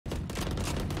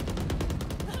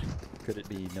Could it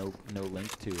be no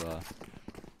link to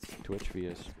Twitch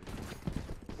views?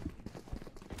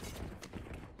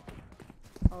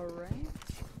 Alright.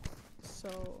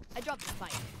 So I dropped the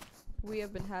fight. we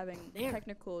have been having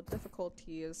technical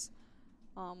difficulties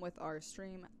with our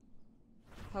stream.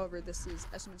 However, this is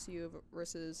SMSU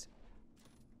versus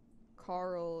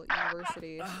Carroll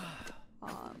University.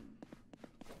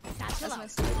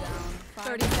 SMSU down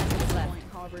 30 seconds left.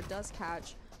 However, does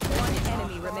catch One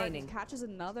enemy remaining. Catches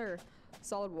another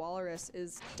solid walrus,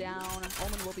 is down.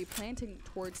 Omen will be planting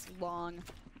towards long.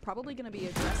 Probably going to be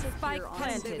aggressive Spike here on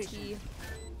planted. CT.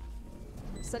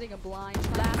 Setting a blind.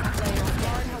 Last player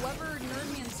Guard. However,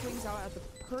 Nerdman swings out at the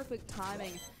perfect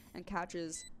timing and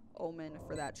catches Omen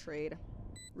for that trade.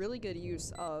 Really good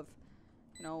use of,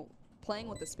 you know, playing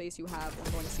with the space you have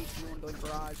when going CT and going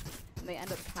barrage. And they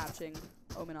end up catching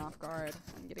Omen off guard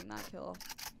and getting that kill.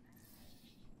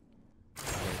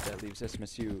 Right, that leaves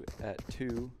SMSU at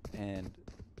 2 and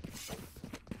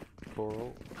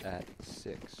Carroll at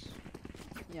 6.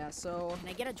 Yeah, so Can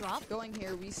I get a drop? going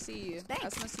here, we see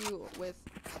Thanks. SMSU with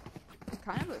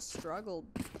kind of a struggled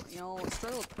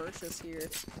purchase here.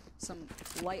 Some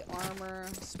light armor,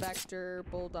 Spectre,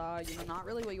 Bulldog, you know, not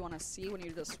really what you want to see when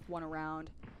you just one around.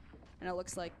 And it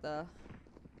looks like the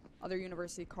other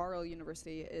university, Carroll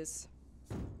University, is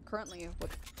currently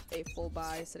with a full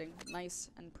buy, sitting nice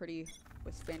and pretty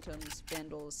with Phantoms,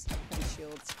 Vandals, heavy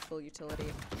shields, full utility.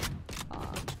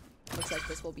 Looks like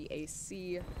this will be a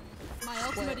C. My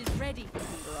ultimate is ready.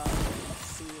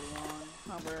 C long.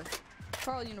 However,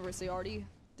 Carroll University already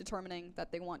determining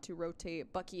that they want to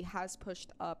rotate. Bucky has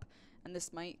pushed up, and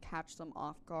this might catch them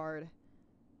off guard.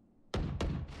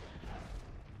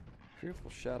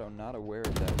 Fearful Shadow not aware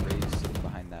of that raid sitting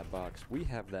behind that box. We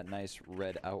have that nice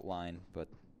red outline, but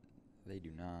they do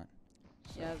not.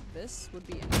 So. Yeah, this would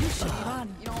be interesting.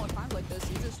 You know, at times like this,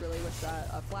 you just really wish that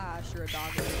a flash or a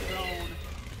dog would have thrown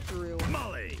through.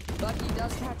 Molly. Bucky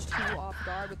does catch two off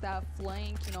guard with that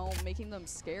flank, you know, making them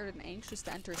scared and anxious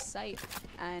to enter sight.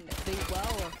 And they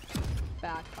will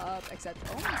back up, except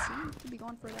Omen seems to be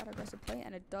going for that aggressive play,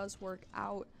 and it does work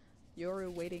out.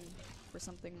 Yoru waiting for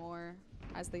something more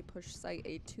as they push sight.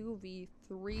 A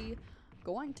 2v3,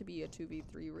 going to be a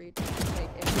 2v3 raid.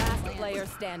 Last player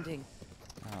standing.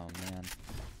 Oh man,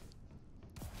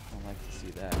 I don't like to see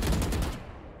that.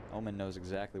 Omen knows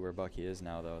exactly where Bucky is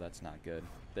now, though. That's not good.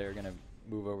 They're gonna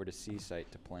move over to C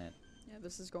site to plant. Yeah,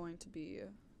 this is going to be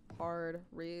hard.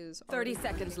 Raise 30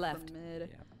 seconds left. Mid.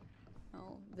 Yeah.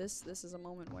 Oh, this is a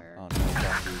moment where Oh no,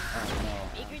 Bucky. Oh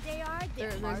Bigger they are,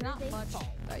 there's harder not they much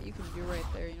fall. that you can do right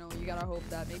there. You know, you gotta hope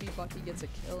that maybe Bucky gets a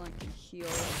kill and can heal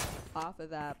off of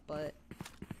that. But no.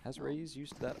 Has Raze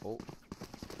used that ult?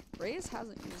 Raze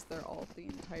hasn't used their ult the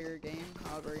entire game.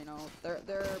 However, you know,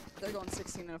 they're going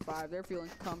 16 and 5. They're feeling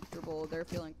comfortable. They're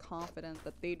feeling confident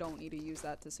that they don't need to use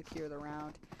that to secure the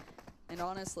round. And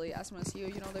honestly,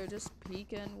 SMSU, you know, they're just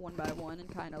peeking one by one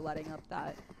and kind of letting up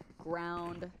that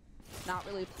ground. Not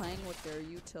really playing with their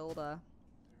util to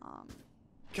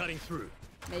Cutting through.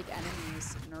 make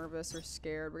enemies nervous or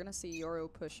scared. We're gonna see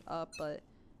Yoru push up, but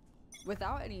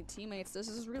without any teammates, this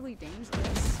is really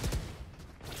dangerous.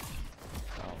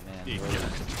 Oh man, Yeah.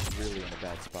 we're really in a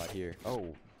bad spot here.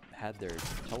 Oh, had their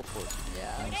teleport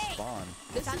Yeah. and spawn.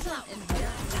 This isn't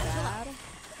inherently bad,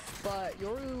 but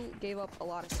Yoru gave up a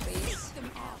lot of space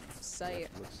sight.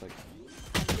 Looks like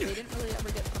They didn't really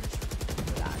ever get punished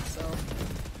for that, so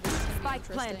this is gonna be Spike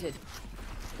interesting. planted.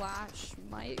 Flash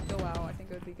might go out. I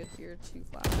think it would be good here to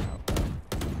flash out, but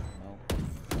no.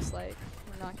 looks like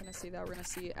we're not gonna see that. We're gonna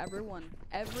see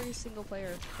every single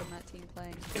player from that team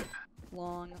playing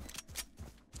long.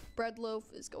 Breadloaf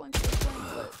is going for the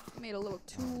flank, but made a little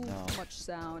too much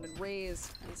sound, and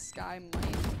Raze and Sky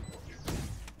might.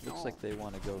 Looks like they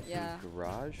want to go through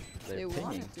garage. They're They pinging.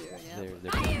 wanted to, yeah.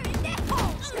 They're Fire in that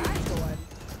hole! Sky's the one.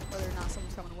 Whether or not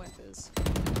someone's coming with is.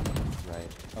 right.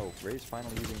 Oh, Ray's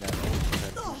finally using that ult to try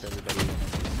to push everybody in and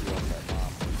steal that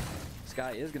bomb.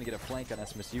 Sky is gonna get a flank on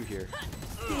SMSU here.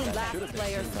 That Last should have been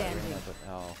player seen by standing. Arena, but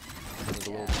oh, it was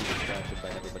a little too distracted by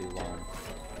everybody long.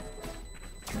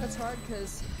 That's hard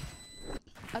because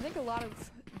I think a lot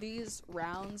of these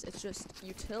rounds, it's just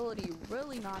utility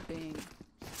really not being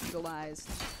utilized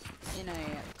in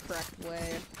a correct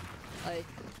way. Like,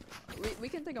 we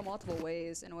can think of multiple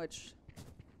ways in which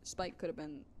Spike could have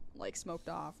been like smoked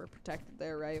off or protected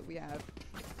there, right? We have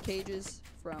cages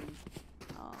from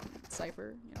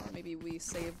Cypher, you know, or maybe we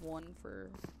save one for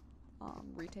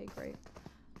retake, right?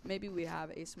 Maybe we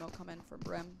have a smoke come in from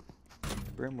Brim.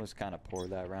 Brim was kind of poor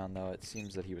that round, though. It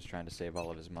seems that he was trying to save all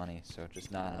of his money, so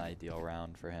just not an ideal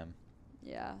round for him.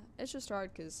 Yeah, it's just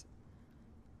hard because,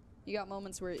 you got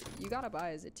moments where you gotta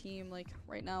buy as a team. Like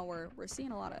right now, we're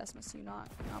seeing a lot of SMSU not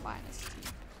buying as a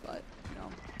team. But you know,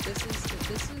 this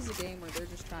is a game where they're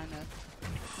just trying to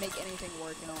make anything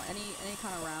work. You know, any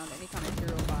kind of round, any kind of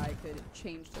hero buy could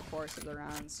change the course of the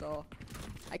round. So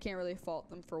I can't really fault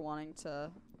them for wanting to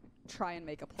try and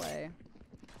make a play.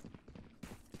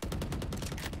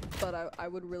 But I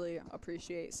would really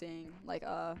appreciate seeing like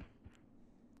a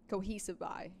cohesive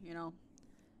buy. You know.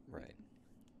 Right.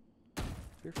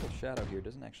 Fearful Shadow here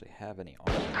doesn't actually have any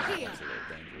armor. That's a little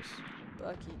dangerous.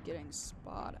 Bucky getting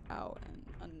spot out and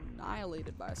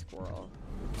annihilated by Squirrel.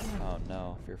 Oh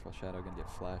no, Fearful Shadow gonna get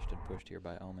flashed and pushed here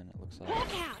by Omen, it looks like.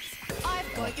 Look out!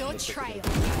 I've got your trail.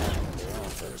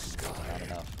 Not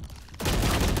enough.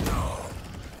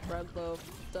 Red Loaf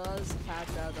does patch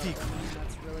out that Omen.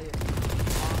 That's really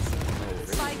awesome.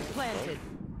 Spike planted.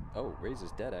 Oh, Raze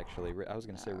is dead actually. I was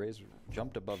gonna say Raze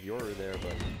jumped above Yoru there,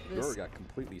 but Yoru got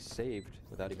completely saved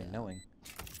without even knowing.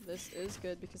 This is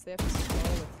good because they have to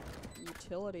scroll with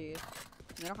utility. And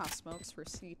they don't have smokes for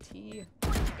CT.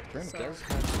 Grim So- does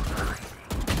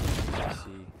have let's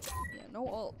see. Yeah, no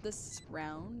ult this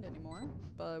round anymore,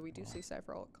 but we do see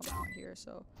Cypher ult come out here,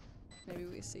 so maybe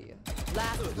we see.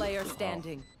 Last player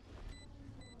standing.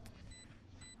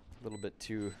 A little bit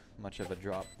too much of a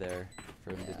drop there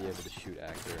for him to be able to shoot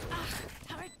accurately.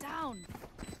 Turret down.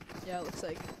 Yeah, it looks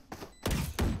like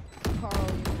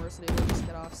Carroll University will just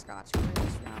get off scotch-free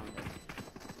this round. And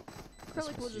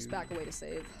Acrylic will just SMSU back away to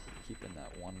save. keeping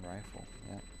that one rifle.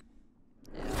 Yeah.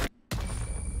 Yeah.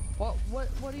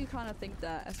 What do you kind of think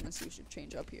that SMSU should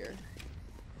change up here?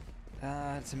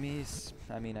 To me,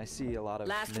 I mean, I see a lot of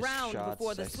Last missed round shots.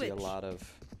 before the I see a switch. lot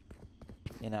of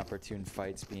inopportune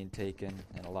fights being taken,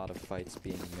 and a lot of fights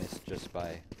being missed just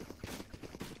by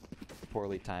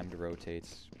poorly timed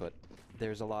rotates. But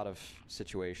there's a lot of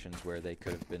situations where they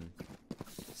could have been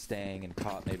staying and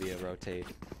caught maybe a rotate.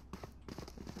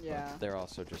 Yeah. But they're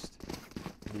also just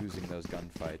losing those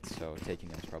gunfights, so taking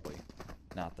them is probably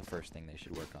not the first thing they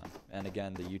should work on. And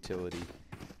again, the utility,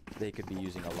 they could be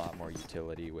using a lot more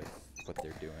utility with what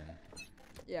they're doing.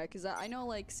 Yeah, because I know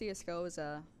like CSGO is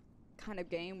a kind of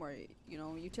game where, you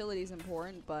know, utility is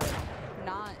important, but it's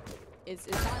not in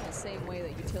the same way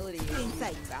that utility is used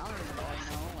in Valorant at all, you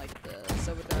know? Like the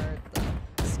Silver,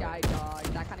 the Sky Dog,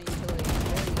 that kind of utility is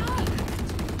very unique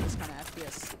to this kind of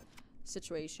FPS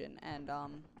situation, and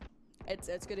it's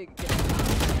good to get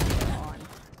on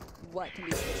what can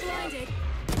be switched up. Blinded.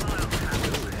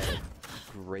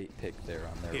 Great pick there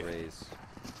on their Raze.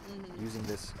 Using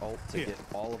this ult to get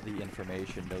all of the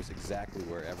information, knows exactly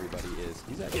where everybody is.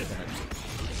 He's actually gonna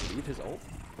leave his ult.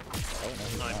 Oh no,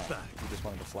 he's Knife not. back. He just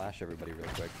wanted to flash everybody real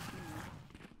quick.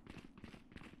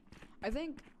 I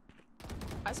think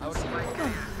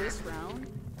SMSU this round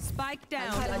Spike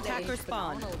down. has done Attacker a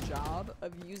spawn. phenomenal job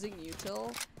of using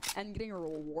util and getting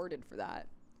rewarded for that.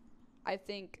 I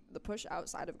think the push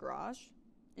outside of Garage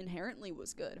inherently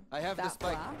was good. I have the that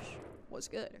spike. flash was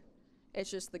good.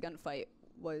 It's just the gunfight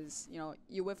was, you know,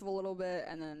 you whiff a little bit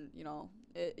and then, you know,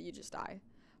 you just die.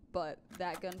 But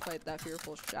that gunfight that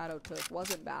Fearful Shadow took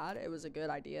wasn't bad. It was a good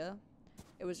idea.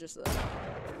 It was just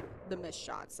the missed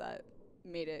shots that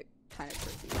made it kind of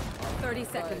tricky. 30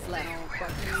 seconds But, left.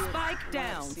 you know, Bucky Spike went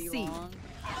down, C C. long.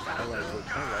 I like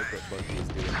what Bucky is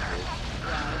doing here.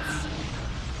 Yeah,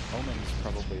 Omen's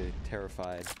probably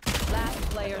terrified. Last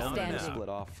player Down Omen standing. split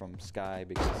off from Sky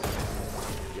because,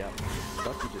 yep,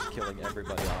 Bucky just killing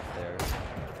everybody off there.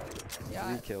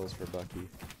 yeah, 3 kills for Bucky.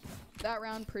 that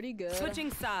round pretty good.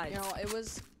 Switching sides. You know, it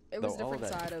was Though all different of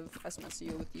that- side of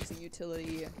SMSU with using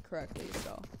utility correctly.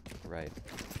 So Right.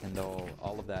 And though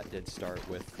all of that did start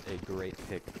with a great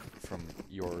pick from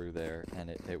Yoru there, and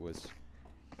it was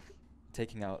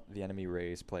taking out the enemy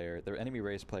Raze player. The enemy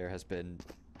Raze player has been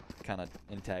kind of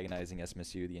antagonizing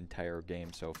SMSU the entire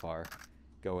game so far,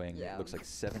 going, Yeah. looks like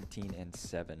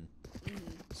 17-7.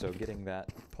 So getting that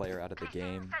player out of the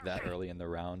game that early in the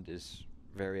round is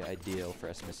very ideal for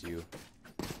SMSU.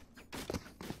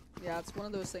 yeah, it's one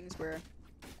of those things where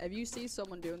if you see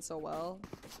someone doing so well,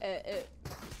 it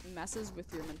messes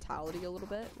with your mentality a little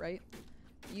bit, right?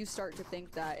 You start to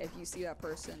think that if you see that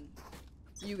person,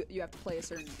 you have to play a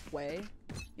certain way.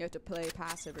 You have to play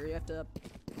passive, or you have to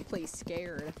play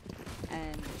scared,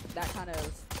 and that kind of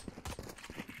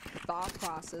thought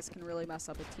process can really mess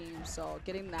up a team. So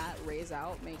getting that raise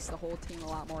out makes the whole team a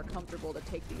lot more comfortable to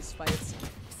take these fights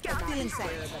and not be scared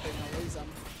that they're gonna lose them.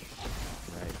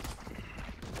 Right.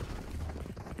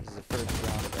 This is the first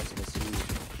round of SMSU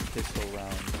pistol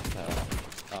round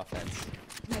offense.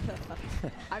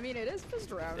 I mean, it is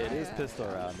pistol round. It right? is pistol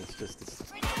round. It's just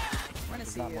We're gonna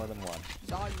it's see not more than one.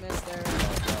 dog miss there. No,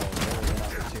 very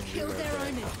inopportune Kill their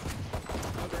reload there. omen.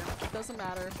 Whatever. Doesn't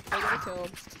matter. They get a kill.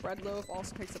 Red Loaf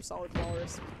also picks up solid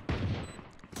walrus.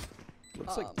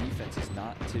 Looks like defense is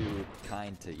not too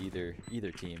kind to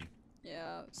either team.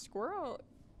 Yeah, Squirrel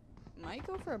might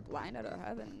go for a blind out of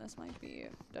heaven. This might be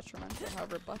detrimental.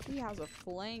 However, Bucky has a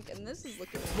flank, and this is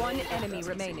looking One really good for enemy SMSU.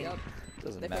 remaining. Yep.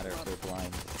 Doesn't They matter pick if him they're up.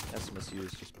 blind. SMSU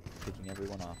is just picking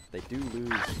everyone off. They do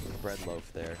lose Bread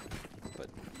Loaf there, but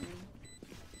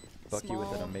Bucky with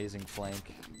an Small- amazing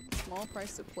flank. Small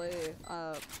price to play,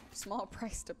 small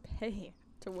price to pay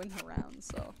to win the round,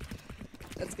 so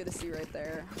that's good to see right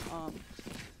there.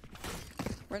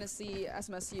 We're gonna see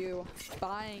SMSU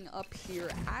buying up here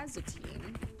as a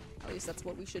team. At least that's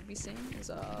what we should be seeing, is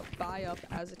buy up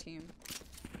as a team.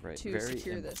 Right, To very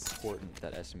secure this. important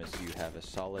that SMSU have a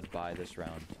solid buy this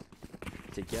round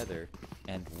together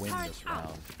and win this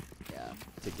round Yeah,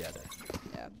 together.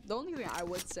 yeah. The only thing I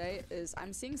would say is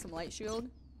I'm seeing some light shield,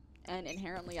 and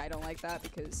inherently I don't like that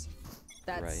because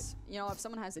that's Right. you know, if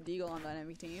someone has a deagle on the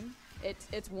enemy team,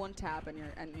 it's one tap and you're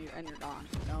gone.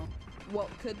 You know, what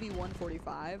could be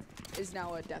 145 is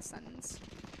now a death sentence.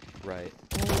 Right.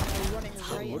 Running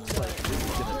right Looks into like this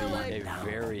is going to be a Acrylic.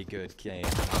 very good game.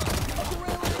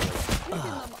 Acrylic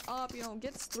picking them up, you know,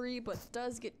 gets 3 but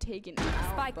does get taken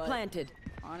out. Spike but planted.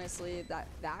 honestly, that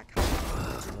kind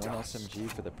of One SMG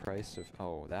for the price of...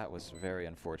 Oh, that was very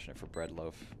unfortunate for Bread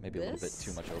Loaf. Maybe a little bit This-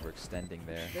 too much overextending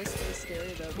there. this is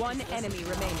scary though. One because this enemy is-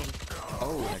 remaining.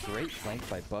 Oh, and a great flank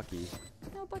by Bucky.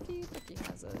 No, Bucky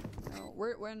has it. No,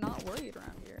 we're not worried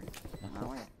around here. Not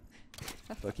worried.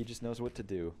 Bucky just knows what to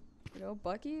do. You know,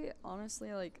 Bucky,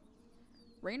 honestly, like,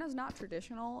 Reyna's not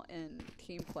traditional in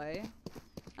team play.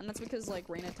 And that's because, like,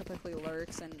 Reyna typically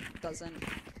lurks and doesn't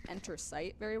enter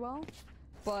sight very well.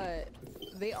 But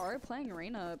they are playing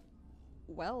Reyna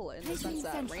well in the sense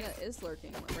that Reyna is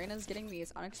lurking. Reyna's getting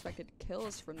these unexpected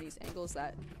kills from these angles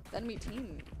that the enemy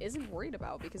team isn't worried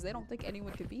about because they don't think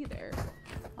anyone could be there.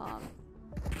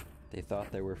 They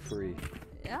thought they were free.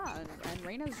 Yeah, and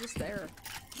Reyna's just there,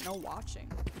 you know,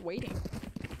 watching, waiting.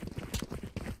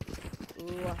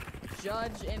 Ooh,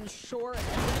 Judge in short.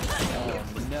 Oh,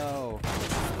 no.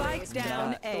 Spike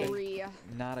down Not A. 3.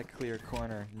 Not a clear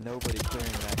corner. Nobody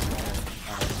clearing that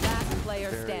corner. Last player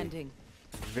Very, standing.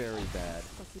 Very bad.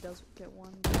 Bucky does get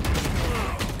 1. Oh,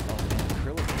 man.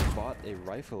 Acrylic bought a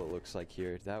rifle, it looks like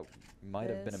here. That might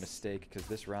have been a This- mistake because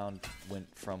this round went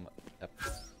from a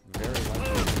very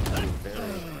likely to a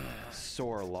very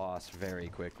sore loss very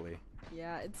quickly.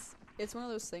 Yeah, it's one of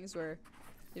those things where,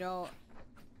 you know,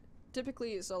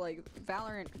 typically, so like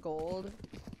Valorant Gold,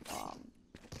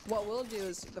 what we'll do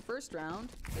is the first round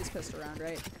is pistol round,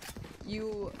 right?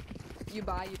 You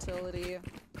buy utility,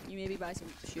 you maybe buy some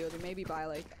shield, you maybe buy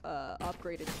like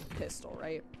upgraded pistol,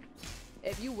 right?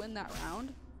 If you win that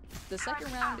round, the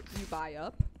second round you buy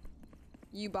up,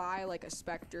 you buy like a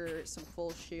Spectre, some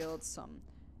full shields, some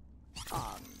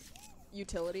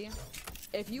utility.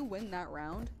 If you win that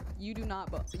round, you do not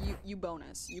you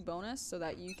bonus so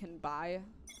that you can buy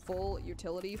full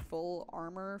utility, full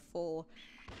armor, full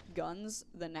guns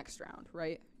the next round,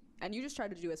 right? And you just try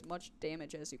to do as much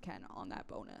damage as you can on that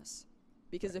bonus,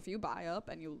 because if you buy up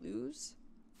and you lose,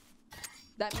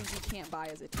 that means you can't buy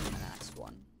as a team in the next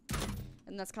one.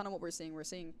 And that's kind of what we're seeing. We're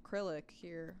seeing Acrylic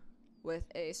here with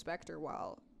a Spectre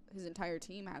while his entire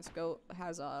team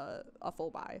has a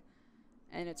full buy.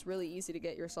 And it's really easy to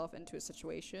get yourself into a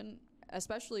situation,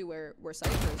 especially where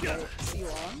Cyphers go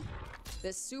C-long.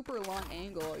 This super long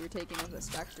angle you're taking with a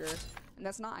Spectre, and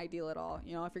that's not ideal at all.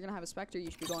 You know, if you're gonna have a Spectre, you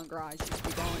should be going garage, you should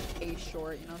be going A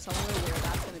short, you know, somewhere where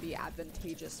that's gonna be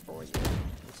advantageous for you.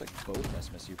 Looks like both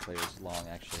SMSU players long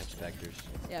actually have Spectres.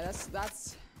 Yeah,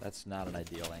 that's not an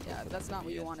ideal angle. yeah, for them that's to not be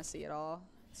what you in. want to see at all.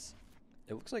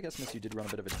 It looks like SMSU did run a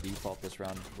bit of a default this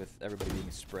round with everybody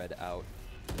being spread out,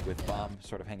 with Bomb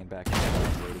sort of hanging back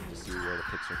and waiting to see where the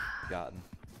picks are gotten.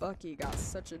 Bucky got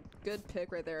such a good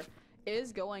pick right there.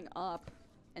 Is going up,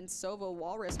 and Sova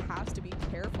Walrus has to be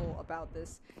careful about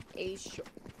this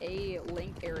A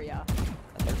link area.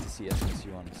 I'd like to see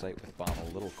SMSU on site with Bomb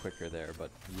a little quicker there, but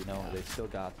you know, they still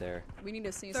got there. We need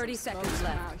to see 30 some seconds smokes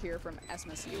come left. out here from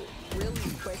SMSU really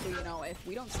quickly. You know, if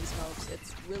we don't see smokes,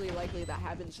 it's really likely that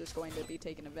Heaven's just going to be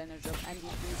taken advantage of. And we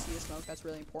do see a smoke, that's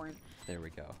really important. There we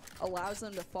go. Allows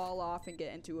them to fall off and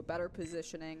get into a better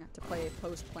positioning to play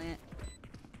post-plant.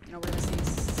 You know, we're going to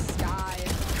see Sky.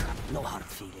 Know how to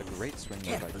feed A it. great swing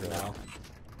there by Careful Carroll. now.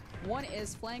 One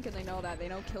is flank, and they know that. They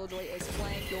know Killjoy is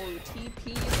flank. Yoru TP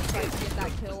and tries to get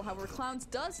that kill. However, Clowns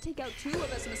does take out 2 of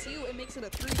SMSU. It makes it a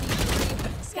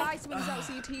 3v3. Sky swings out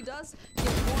CT, does get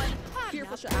 1.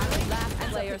 Fearful shot out of it. Last Ends up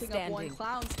player picking up 1. standing.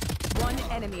 Clowns. One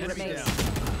enemy Enemy remains. down.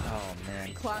 Oh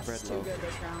man, Clowns Bread is too Loaf. good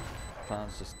this round.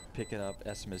 Clown's just picking up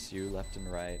SMSU left and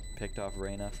right. Picked off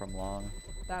Reyna from long.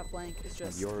 That flank is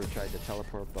And just. Yoru tried to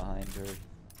teleport behind her.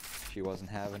 She wasn't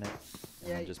having it. And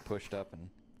Yeah, then just pushed up and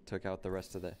took out the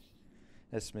rest of the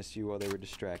SMSU while they were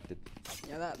distracted.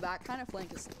 Yeah, that kind of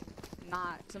flank is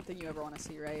not something you ever want to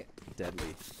see, right?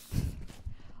 Deadly.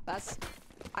 That's,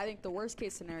 I think the worst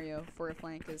case scenario for a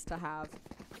flank is to have.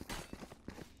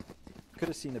 Could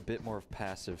have seen a bit more of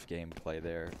passive gameplay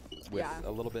there, with Yeah.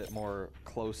 a little bit more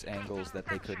close angles that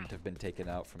they couldn't have been taken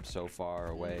out from so far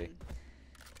away.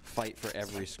 Fight for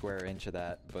every square inch of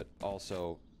that, but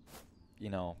also, you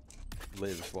know,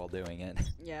 live while doing it.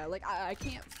 Yeah, like I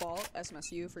can't fault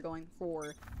SMSU for going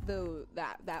for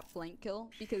that flank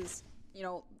kill, because you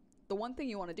know the one thing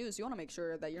you want to do is you want to make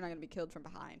sure that you're not going to be killed from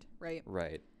behind, right?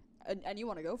 Right. And you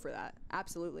want to go for that,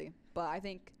 absolutely. But I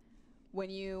think when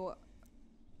you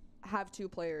have two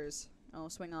players, you know,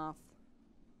 swing off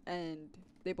and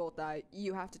they both die,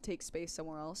 you have to take space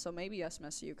somewhere else. So maybe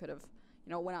SMSU could have,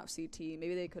 you know, went out CT.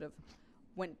 Maybe they could have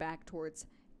went back towards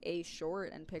A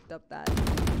short and picked up that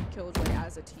Killjoy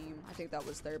as a team. I think that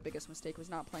was their biggest mistake, was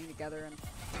not playing together and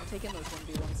taking those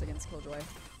 1v1s against Killjoy.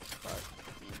 But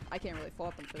I can't really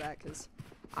fault them for that, because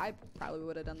I probably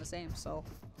would have done the same. So,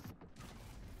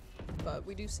 but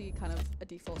we do see kind of a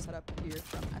default setup here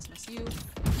from SMSU.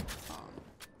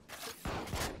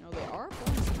 You know, they are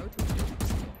pulling some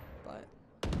rotations, but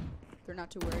they're not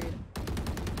too worried.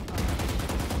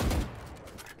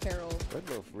 Carroll. Red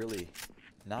Loaf really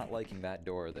not liking that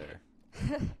door there.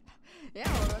 Yeah,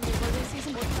 well, I mean, we're gonna see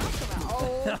some more shots come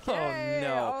out. Okay.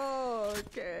 Oh, no.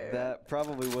 Okay. That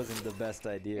probably wasn't the best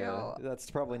idea. Yo. That's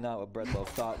probably not what Breadloaf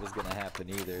thought was going to happen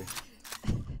either.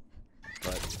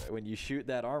 But when you shoot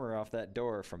that armor off that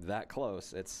door from that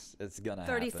close, it's gonna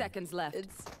 30 happen. seconds left.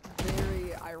 It's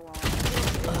very ironic.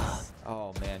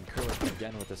 Oh man, Carroll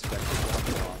again with the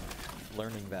Spectre going long.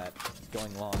 Learning that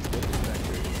going long with the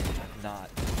Spectre is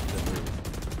not the move.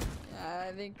 Yeah,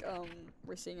 I think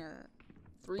we're seeing a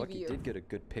 3v. Bucky did get a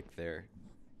good pick there.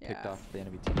 Picked Yeah. off the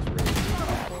enemy team's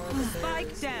raid.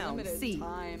 Spike down, Limited C.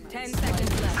 time 10 and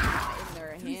seconds spikes left. in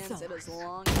their hands. It is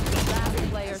long. Last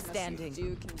player SMSU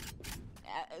standing.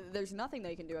 There's nothing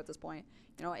they can do at this point.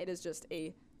 You know, it is just a.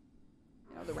 You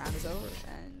know, the round is over,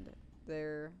 and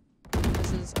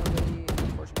this is a really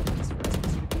unfortunate case for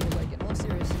SMSU to be, like, in all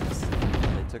seriousness.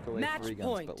 They took away Match 3 guns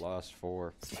point. but lost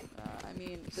 4. I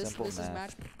mean, this Simple is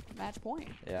math. match point.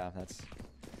 Yeah, that's.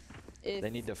 If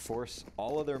They need to force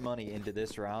all of their money into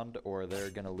this round, or they're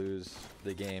gonna lose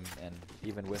the game. And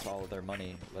even with all of their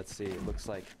money, let's see. It looks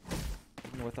like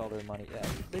even with all their money, yeah,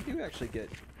 they do actually get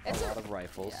a lot of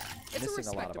rifles, yeah, it's a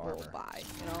missing a lot of respectable armor. buy.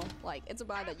 You know, like it's a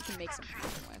buy that you can make something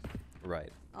happen with.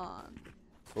 Right. Um,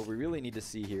 What we really need to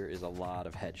see here is a lot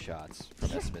of headshots from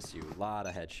SMSU. A lot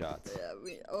of headshots.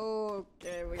 yeah,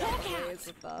 okay, we got plays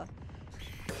with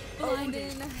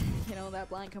Odin. You know, that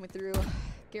blind coming through,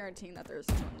 guaranteeing that there's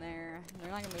someone there.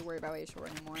 They're not gonna be worried about A short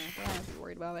anymore. They're not gonna be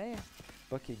worried about A.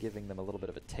 Bucky giving them a little bit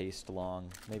of a taste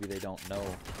long. Maybe they don't know.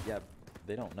 Yeah,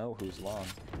 they don't know who's long.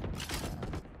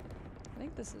 I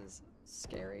think this is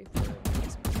scary for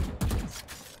SMSU, because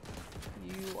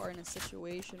you are in a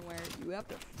situation where you have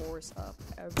to force up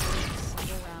every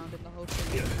single round in the hope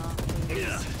that you not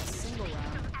lose a single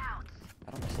round.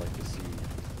 I'd almost like to see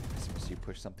SMSU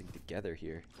push something together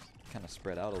here. Kind of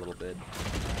spread out a little bit.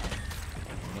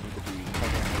 They need to be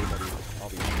covering everybody, all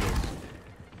the angles,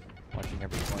 watching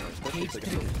every corner, especially if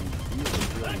they're going to B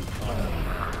is really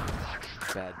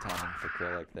bad timing for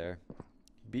Krillic there.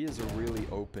 B is a really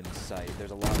open site.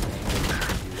 There's a lot of angles that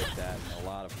can be looked at and a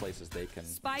lot of places they can.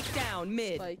 Spike down,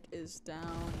 mid. Spike is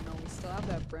down. You know, we still have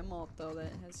that Brim ult though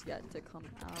that has yet to come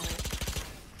out.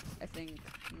 I think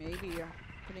maybe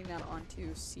putting that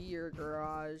onto C or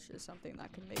Garage is something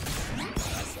that can make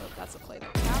sense. That's a play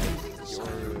that we have.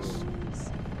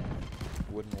 Yoru.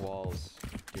 Wooden walls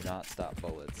do not stop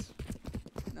bullets.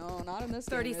 No, not in this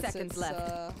 30 game. seconds it's,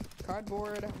 left.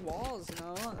 Cardboard walls, you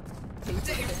know. Paper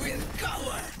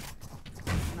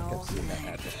I've seen that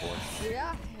ad before.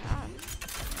 Yeah.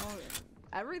 You know,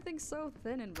 everything's so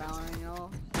thin in Valorant, you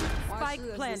know. Watch Spike this.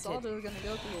 The planted. soldier's gonna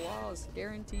go through the walls,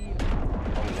 guaranteed. Oh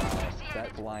wow,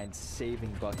 that blind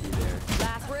saving Bucky there.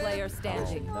 Last player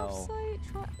standing. Oh, no.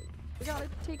 Offsite, we gotta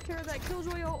take care of that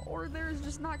Killjoy, or there's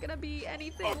just not gonna be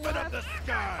anything Open up left. the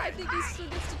sky! I think he still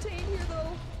gets detained here,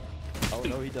 though. Oh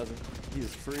no, he doesn't. He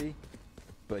is free,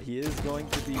 but he is going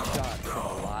to be shot from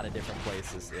a lot of different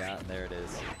places. Yeah, and there it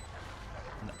is.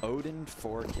 An Odin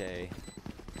 4K.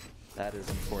 That is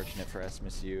unfortunate for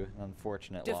SMSU. An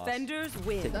unfortunate Defenders loss.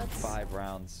 win. Taking That's- 5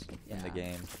 rounds in the Yeah.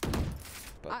 game.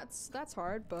 But That's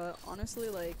hard, but honestly,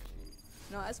 like,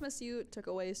 you know, SMSU took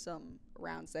away some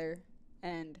rounds there.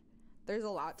 And there's a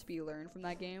lot to be learned from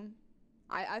that game.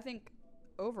 I think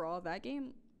overall that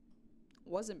game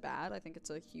wasn't bad. I think it's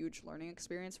a huge learning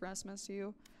experience for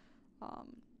SMSU.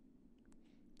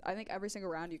 I think every single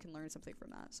round you can learn something from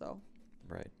that. So,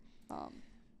 Right. um,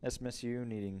 SMSU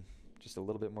needing just a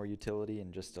little bit more utility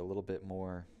and just a little bit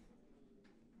more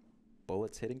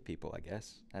bullets hitting people, I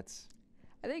guess. That's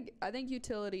I think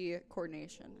utility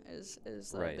coordination is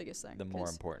the right. biggest thing. The more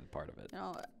 'cause, important part of it. you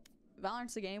know,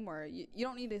 Valorant's a game where you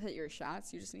don't need to hit your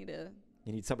shots. You just need to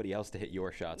You need somebody else to hit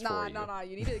your shots for you. No.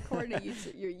 You need to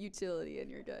coordinate your utility, and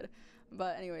you're good.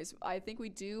 But anyways, I think we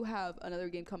do have another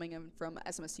game coming in from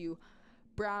SMSU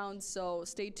Browns, so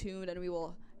stay tuned, and we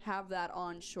will have that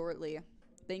on shortly.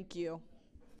 Thank you.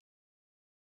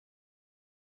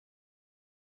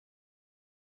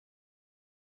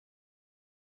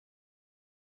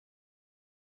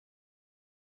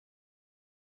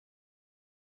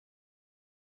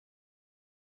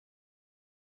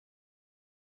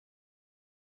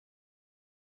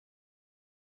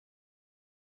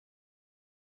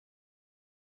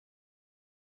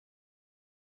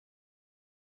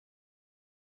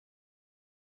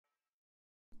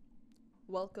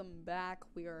 Welcome back.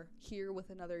 We are here with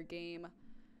another game.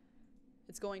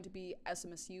 It's going to be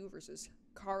SMSU versus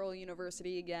Carroll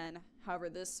University again. However,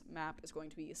 this map is going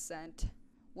to be Ascent,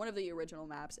 one of the original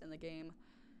maps in the game.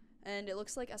 And it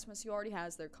looks like SMSU already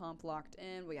has their comp locked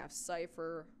in. We have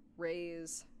Cypher,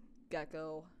 Raze,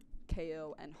 Gecko,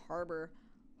 KO, and Harbor.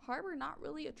 Harbor not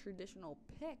really a traditional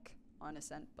pick on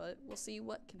Ascent, but we'll see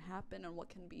what can happen and what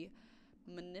can be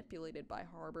manipulated by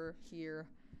Harbor here.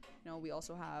 You know, we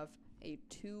also have a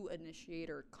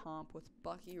 2-initiator comp with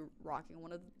Bucky rocking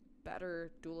one of the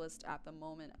better duelists at the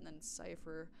moment, and then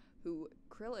Cypher, who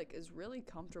Krillic is really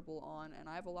comfortable on, and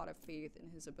I have a lot of faith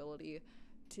in his ability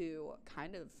to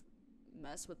kind of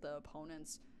mess with the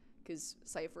opponents, because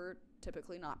Cypher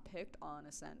typically not picked on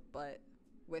Ascent, but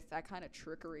with that kind of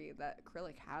trickery that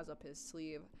Krillic has up his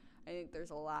sleeve, I think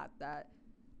there's a lot that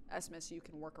SMSU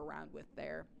can work around with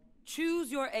there.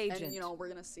 Choose your agent. And, you know, we're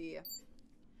going to see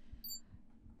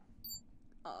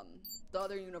the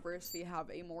other university have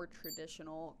a more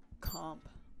traditional comp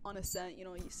on Ascent. You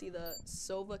know, you see the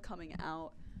Sova coming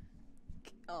out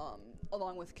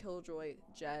along with Killjoy,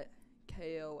 Jet,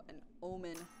 KO, and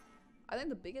Omen. I think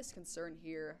the biggest concern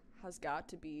here has got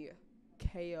to be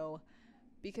KO,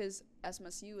 because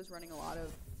SMSU is running a lot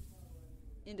of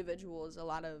individuals, a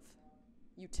lot of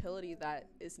utility that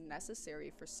is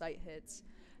necessary for site hits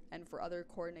and for other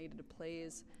coordinated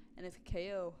plays. And if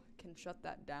KO can shut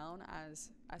that down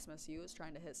as SMSU is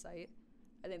trying to hit site,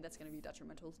 I think that's going to be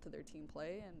detrimental to their team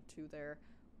play and to their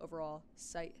overall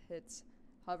site hits.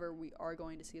 However, we are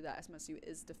going to see that SMSU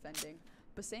is defending.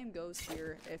 But same goes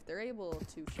here. If they're able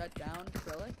to shut down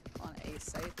Krillic on a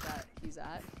site that he's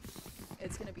at,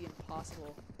 it's going to be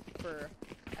impossible for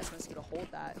SMSU to hold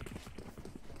that.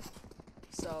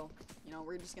 So, you know,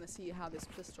 we're just going to see how this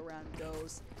pistol round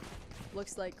goes.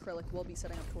 Looks like Krillic will be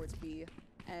setting up towards B.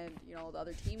 And, you know, the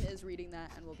other team is reading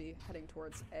that and will be heading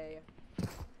towards A.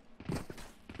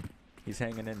 He's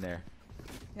hanging in there.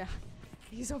 Yeah,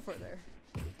 he's over there.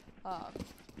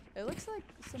 It looks like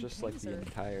some Just like the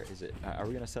entire, is it, are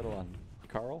we going to settle on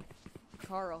Carl?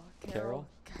 Carroll. Carroll?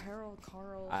 Carroll.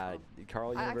 Carroll I kind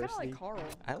University? of like Carroll.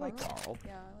 I like Carl.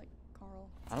 Yeah, I like Carroll.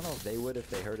 I don't know if they would if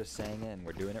they heard us saying it and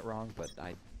we're doing it wrong, but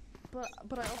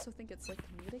But I also think it's like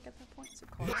comedic at that point. So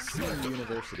Carroll. C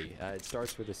University. It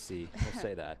starts with a C. We'll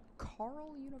say that.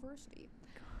 Carroll University.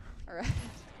 All right.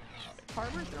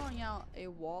 Harbor throwing out a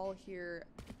wall here.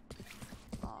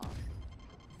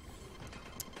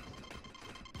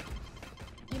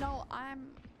 You know,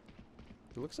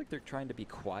 It looks like they're trying to be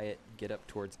quiet, get up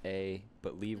towards A,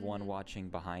 but leave one watching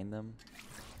behind them.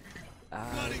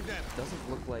 Doesn't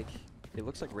look like... It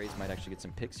looks like Raze might actually get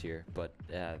some picks here, but,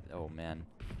 oh man.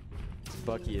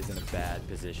 Bucky is in a bad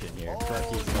position here.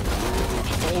 Bucky's in a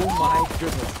really... Oh my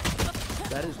goodness!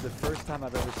 That is the first time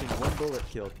I've ever seen one bullet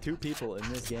kill 2 people in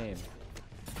this game.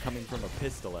 Coming from a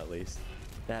pistol, at least.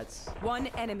 That's one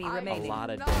enemy remaining. A lot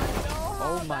of damage.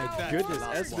 Oh my goodness!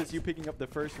 SMSU picking up the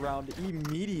first round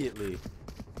immediately.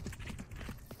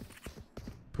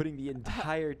 Putting the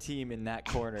entire team in that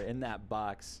corner, in that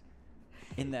box,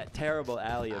 in that terrible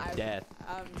alley of death.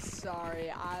 I'm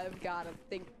sorry, I've got to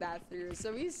think that through.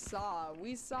 So we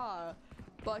saw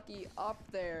Bucky up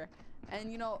there,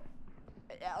 and you know,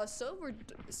 a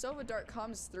Sova dart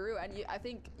comes through, and I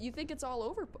think you think it's all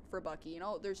over for Bucky. You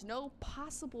know, there's no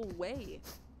possible way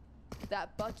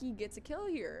that Bucky gets a kill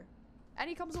here, and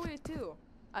he comes away with 2.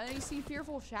 And then you see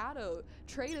Fearful Shadow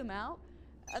trade him out,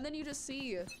 and then you just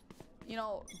see, you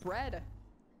know, bread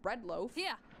loaf.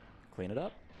 Yeah. Clean it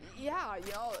up. Yeah,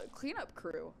 cleanup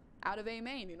crew out of A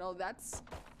main. That's,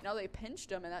 they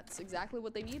pinched him, and that's exactly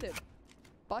what they needed.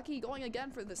 Bucky going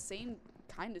again for the same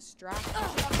kind of strat.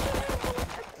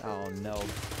 Oh no.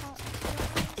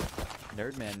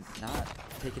 Nerdman not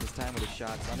taking his time with his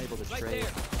shots, unable to trade.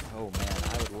 Oh man,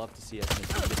 I would love to see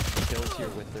SMSU get some kills here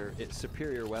with their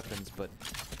superior weapons, but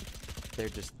they're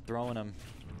just throwing them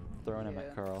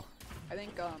at Carroll. I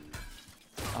think,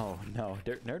 Oh no,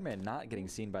 Nerdman not getting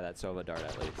seen by that Sova dart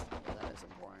at least. Yeah, that is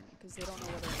important, because they don't know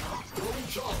whether or not.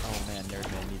 Oh man,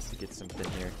 Nerdman needs to get something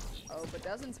here. Oh, but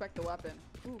does inspect the weapon.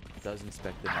 Ooh. Does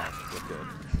inspect the knife, we're good.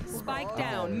 Spike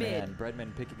down mid. Man,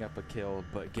 Breadman picking up a kill,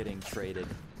 but getting traded.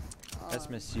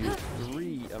 SMSU,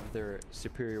 3 of their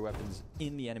superior weapons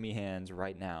in the enemy hands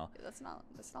right now. Yeah, that's not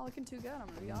looking too good, I'm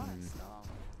gonna be honest.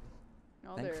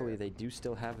 Thankfully, they do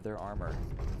still have their armor.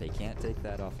 They can't take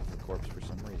that off of the corpse for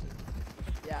some reason.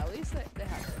 Yeah, at least they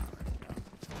have their armor.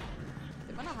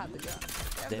 They might not have the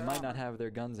gun. They might not have their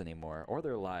guns anymore, or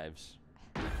their lives.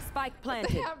 Spike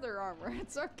planted. They have their armor.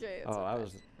 It's okay. It's okay. I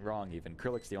was wrong even.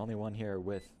 Krillic's the only one here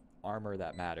with armor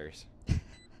that matters.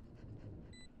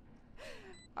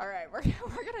 All right, we're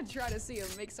gonna try to see them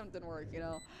make something work.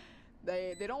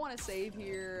 They don't want to save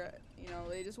here.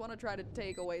 They just want to try to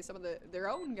take away some of their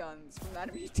own guns from the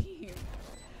enemy team.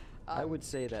 I would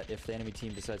say that if the enemy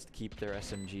team decides to keep their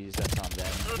SMGs, that's on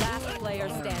them. Last player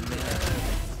standing.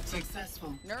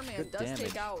 Successful. Nerdman Good does damage.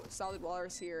 take out Solid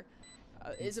Walrus here.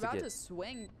 Is about to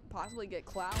swing, possibly get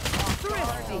clowned.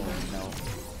 Thrifty. No.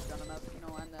 Done enough,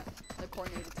 and the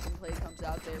coordinated team play comes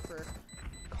out there for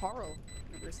Carroll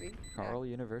University. Carroll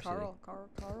University.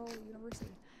 Carroll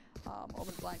University.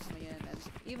 Open blind coming in, and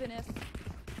even if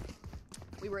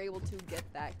we were able to get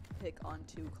that pick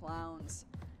onto clowns,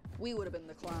 we would have been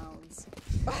the clowns.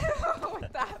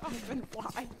 With that open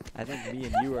blind. I think me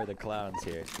and you are the clowns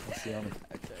here. That's the only.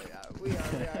 Okay, yeah, we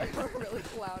are. We're really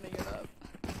clowning it up.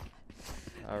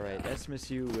 All right,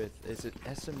 SMSU with, is it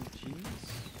SMGs?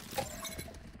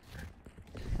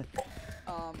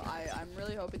 I'm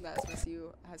really hoping that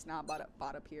SMSU has not bought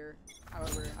up here.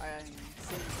 However, I'm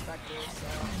seeing Spectre,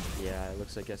 so... Yeah, it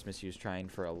looks like SMSU is trying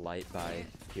for a light buy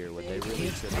here when they really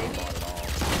shouldn't have bought at all.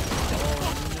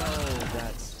 Oh no,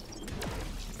 that's...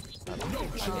 and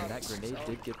that grenade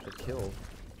did get the kill,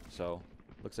 so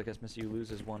looks like SMSU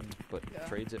loses one, but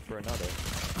trades it for another.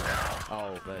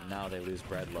 Oh, but now they lose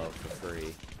Breadloaf for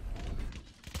free.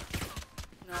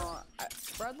 No,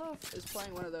 Breadloaf is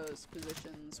playing one of those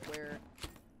positions where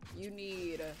you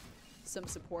need some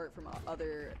support from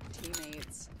other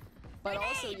teammates, but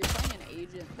also you're playing an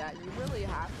agent that you really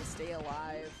have to stay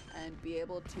alive and be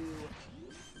able to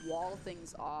wall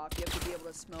things off. You have to be able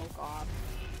to smoke off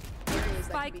areas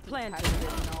that can be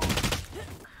competitive.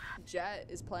 Jet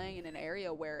is playing in an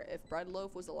area where if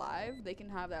Breadloaf was alive, they can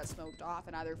have that smoked off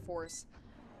and either force,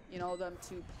 them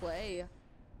to play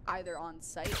either on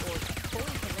site or fully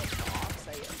commit to off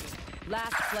site.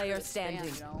 Last player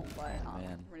standing. But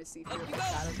man. we're gonna see here if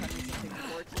Shadow trying to do something to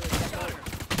work here.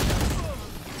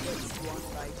 Gets 1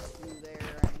 by 2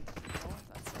 there, and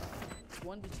that's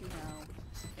 1-2 now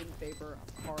in favor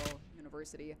of Carroll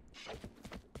University.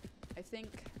 I think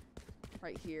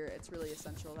right here it's really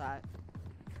essential that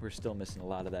We're still missing a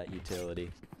lot of that utility.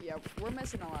 yeah, we're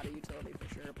missing a lot of utility for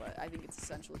sure, but I think it's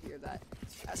essential here that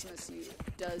SMSU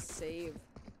does save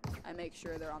and make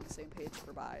sure they're on the same page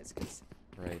for buys, because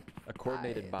Right. A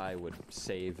coordinated buy would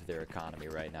save their economy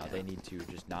right now. They need to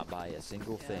just not buy a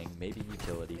single thing, maybe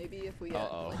utility. maybe if we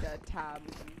get like a tab,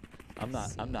 we can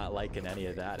I'm not liking any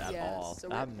of that at all. so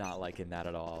I'm not liking that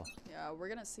at all. yeah, we're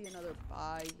gonna see another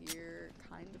buy here,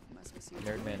 kind of from SMSU.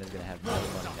 Nerdman is gonna have no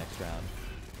money next round.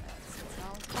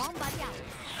 Bomb buddy out.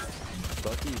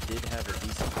 Bucky did have a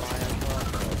decent buy, I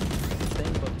thought.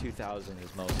 Staying above 2,000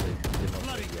 is mostly the most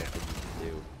ideal thing you can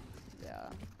do. Yeah.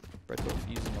 Breadloaf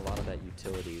using a lot of that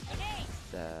utility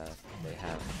that they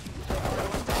have.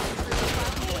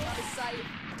 The site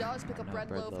does pick up No,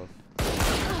 Breadloaf.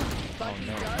 Breadloaf. Bucky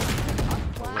no. does pick up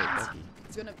Oh, wait, Clowns. Bucky.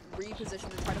 He's gonna reposition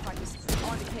and try to find this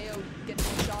onto KO, getting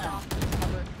a shot off the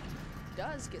cover.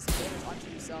 Does get some damage onto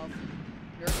himself.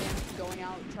 Nerdman going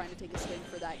out, trying to take a swing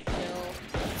for that kill.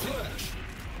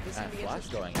 This is gonna be Flash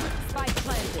interesting. going out. Spike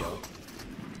planted.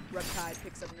 Reptide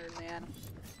picks up Nerdman.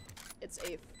 It's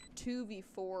a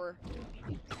 2v4,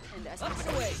 and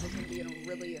SMSU is going to be in a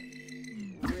really,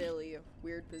 really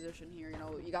weird position here.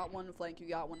 You got one flank, you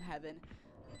got one heaven,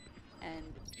 and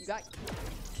you got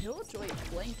Killjoy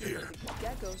flanking with the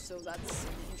Gecko, so that's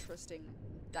an interesting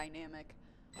dynamic.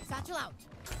 Satchel out.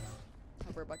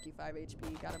 Over Bucky 5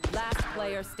 HP, got him. Last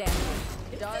player standing.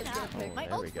 Does get a pick. Oh, My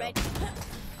there we ult go. ready.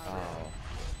 Oh.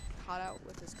 caught out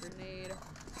with his grenade.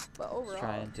 But overall,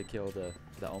 Trying to kill the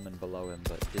Omen below him,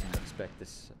 but didn't expect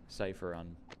this Cypher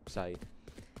on site.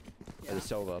 Or the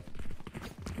Sova.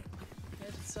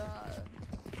 it's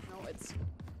no,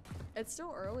 it's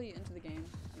still early into the game,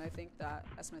 and I think that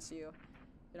SMSU, you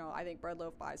know, I think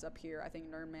Breadloaf buys up here. I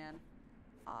think Nerdman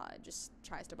just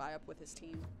tries to buy up with his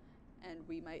team, and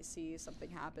we might see something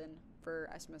happen for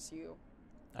SMSU.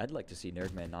 I'd like to see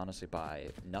Nerdman honestly buy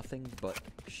nothing but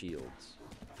shields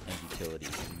and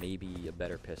utilities, maybe a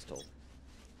better pistol,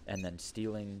 and then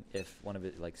stealing if one of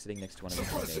it, like sitting next to one of his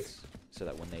teammates, so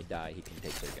that when they die, he can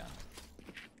take their gun.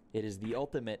 It is the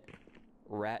ultimate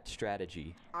rat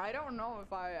strategy. I don't know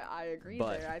if I agree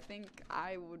But- there. I think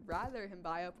I would rather him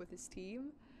buy up with his team,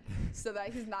 so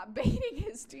that he's not baiting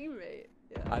his teammate.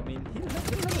 Yeah. I mean, he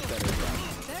doesn't have a better gun,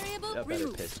 Variable a better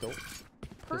remove. pistol.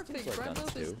 Perfect. Pistons are guns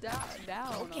Breadloaf is too.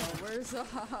 down. Okay. Where's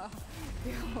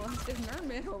there's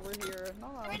Nerdman over here? No.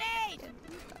 Grenade!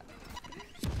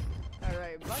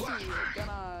 Alright, Bucky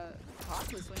gonna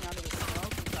possibly swing out of the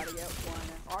smoke and try to get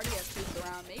one. Already has troops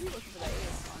around, maybe looking for the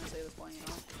ace, honestly, at this point, you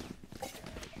know.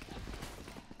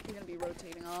 He's gonna be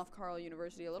rotating off Carroll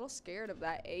University, a little scared of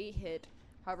that A hit.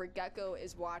 However, Gecko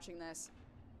is watching this.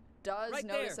 Does Right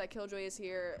notice there. that Killjoy is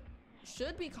here.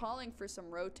 Should be calling for some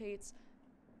rotates.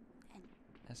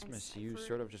 SMSU Cypher-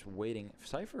 sort of just waiting.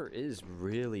 Cypher is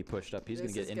really pushed up. He's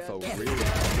This going to get is info good. really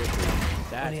quickly. That's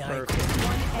Funny how you perfect.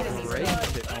 One enemy Great.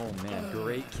 remaining. Oh man,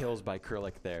 great kills by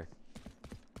Krillix there.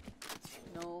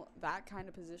 No, that kind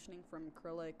of positioning from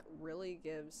Krillix really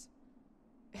gives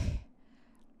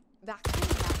that kind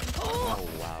of happens. Oh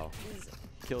wow. Is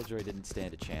Killjoy didn't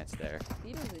stand a chance there.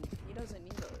 he doesn't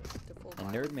need to full And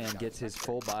buy. Nerdman gets his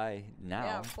full buy now.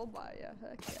 Yeah, full buy. Yeah,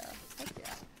 heck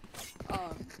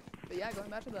yeah. But yeah, going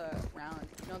back to the round,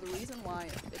 you know, the reason why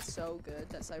it's so good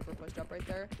that Cypher pushed up right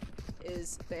there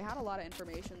is they had a lot of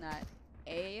information that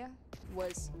A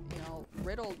was, you know,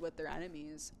 riddled with their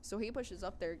enemies. So he pushes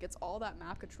up there, gets all that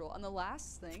map control, and the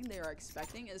last thing they are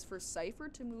expecting is for Cypher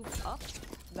to move up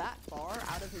that far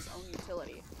out of his own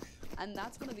utility. And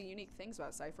that's one of the unique things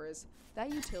about Cypher is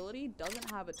that utility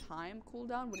doesn't have a time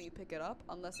cooldown when you pick it up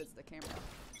unless it's the camera.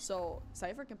 So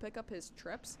Cypher can pick up his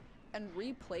trips and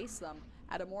replace them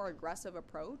at a more aggressive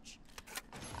approach.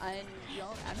 And, you know,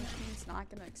 enemy team's not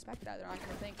going to expect that. They're not going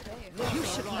to think, hey, You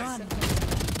should run.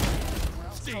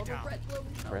 Stay down.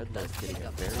 Breadloaf's getting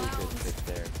a very good pick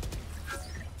there.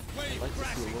 I'd like to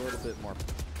see a little bit more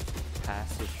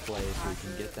passive play so he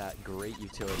can get that great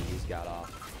utility he's got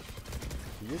off.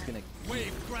 He is going to Wave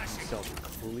keep crashing. himself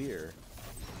clear.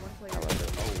 One player. However,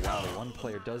 oh wow, one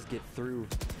player does get through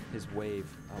his wave.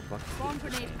 Oh, Bucky's Bomb getting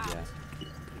grenade pushed, out. yeah.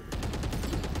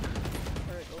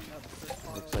 Turret going up for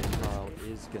Carl. Looks like Carl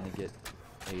is going to get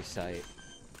a sight,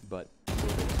 but will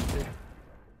they keep it?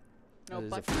 No, It is a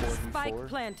Bucky- 4v4. Spike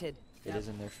planted. It is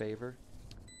in their favor.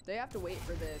 They have to wait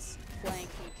for this flanky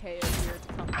KO here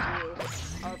to come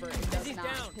through. However, it does He's not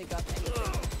down. pick up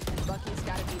anything. And Bucky's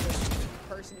got to be the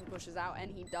person who pushes out,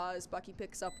 and he does. Bucky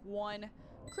picks up one.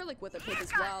 Krillix with a pick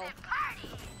as well.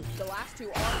 The last two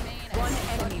are main. and One Bucky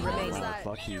enemy knows remaining. Wow, that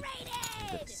Bucky,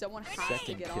 the someone has to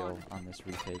second get kill on. on this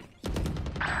retake.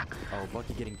 Oh,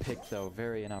 Bucky getting picked though,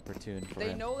 very inopportune for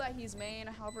They him. know that he's main.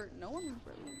 However, no one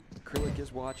really. Krillix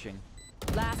is watching.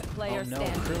 Last player Oh no,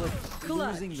 standing. Krillix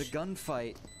Clutch. losing the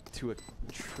gunfight to a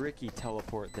tricky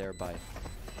teleport there by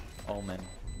Omen.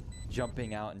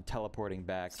 Jumping out and teleporting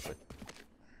back, but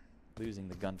losing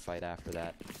the gunfight after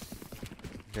that.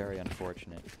 Very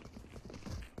unfortunate.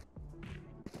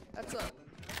 That's a.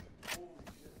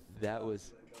 That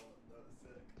was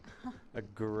a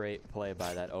great play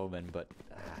by that Omen, but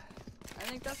I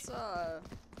think that's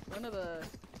one of the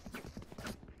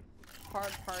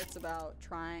hard parts about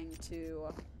trying to,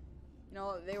 you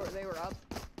know, they were up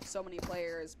so many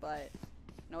players, but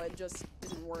you know, it just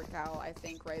didn't work out. I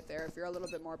think right there, if you're a little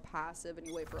bit more passive and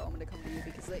you wait for Omen to come to you,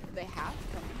 because they have to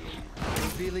come to you.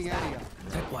 Revealing area.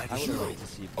 That wife I is would have right. liked to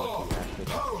see Bucky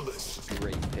after the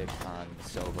great pick on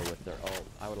Sova with their ult.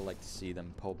 I would have liked to see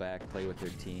them pull back, play with their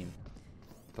team.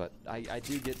 But I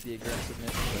do get the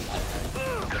aggressiveness,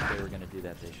 but if they were going to do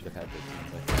that, they should have had their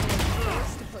team play.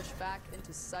 Forced to push back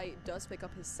into sight, does pick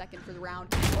up his second for the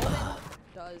round. Omen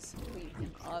does clean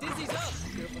him up. Dizzy's up.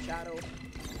 Beautiful shadow.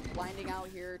 Blinding out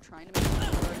here, trying to make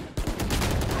it work.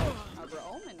 However,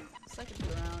 Omen, second for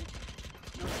the round.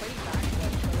 No, fighting back,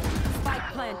 but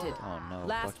Spike planted. Oh no,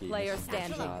 Last Bucky player missing his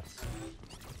standing. shots.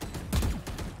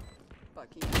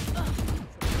 Bucky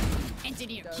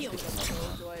Engineer does killed. pick up the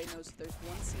Killjoy, knows that there's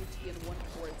one CT and one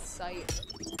towards sight.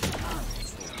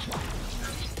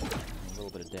 A little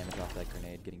bit of damage off that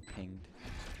grenade, getting pinged.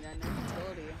 Yeah, no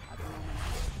utility at the moment.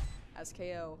 As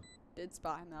KO did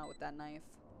spot him out with that knife.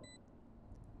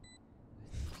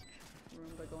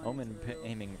 Roomba going Omen through.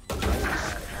 aiming right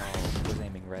at, was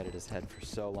aiming right at his head for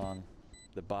so long.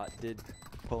 The bot did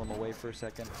pull him away for a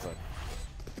second, but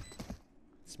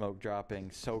smoke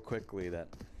dropping so quickly that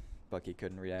Bucky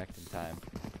couldn't react in time.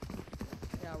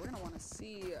 Yeah, we're gonna want to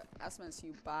see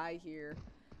SMSU buy here.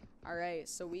 All right,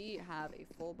 so we have a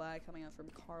full buy coming out from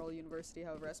Carroll University.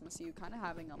 However, SMSU kind of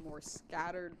having a more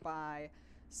scattered buy.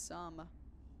 Some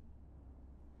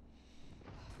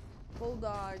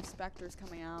Bulldog Spectres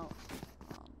coming out.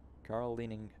 Carl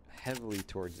leaning heavily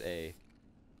towards A.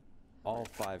 All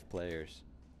 5 players,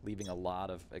 leaving a lot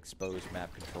of exposed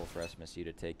map control for SMSU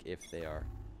to take if they are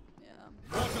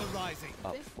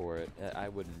up for it. I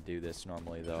wouldn't do this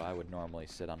normally, though. I would normally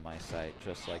sit on my site,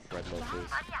 just like Red Loaf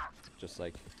is, just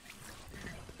like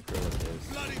Carroll is.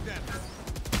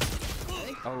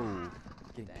 Oh,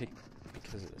 getting picked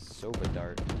because of the Soba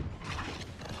dart.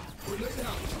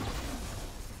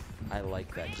 I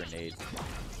like that grenade.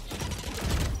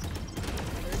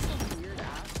 There's some weird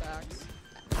aspects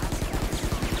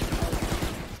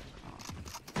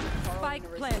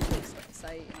Spike planted.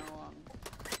 Site, you know,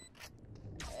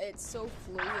 it's so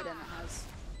fluid and it has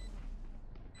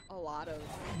a lot of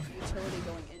utility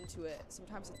going into it.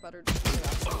 Sometimes it's better to figure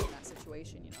out something in that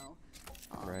situation, you know.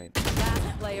 Right.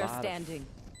 Last player standing.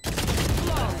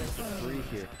 Free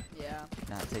here. Yeah.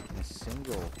 Not taking a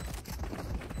single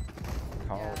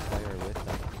Carl Yeah. player with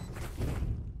them.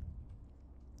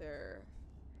 They're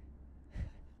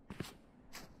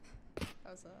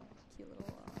that was a cute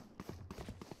little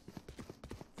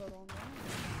photo on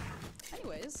there.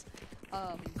 Anyways,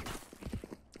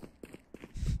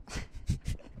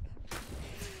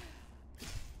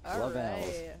 Love animals.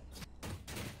 alright.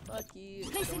 Bucky.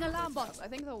 Placing going alarm for bot. stuff. I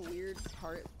think the weird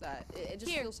part that it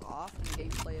just Here. feels off in the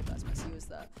gameplay of SMSU is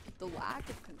the lack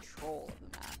of control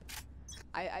of the map.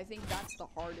 I think that's the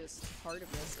hardest part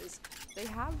of this is they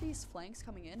have these flanks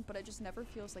coming in, but it just never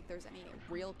feels like there's any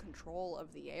real control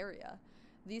of the area.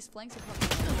 These flanks are coming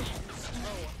in too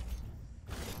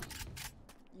slow.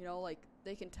 You know, like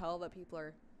they can tell that people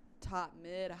are top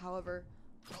mid. However,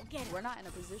 we're not in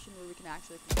a position where we can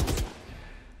actually control that.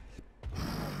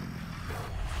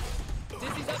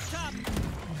 Dizzy's up top.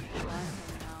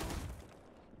 Now,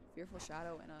 Fearful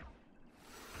Shadow in a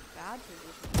bad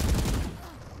position.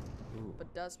 Ooh.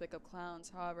 But does pick up Clowns.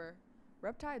 However,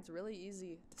 Reptide's really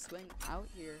easy to swing out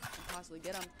here and possibly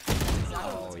get him. That's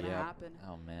exactly what's gonna happen.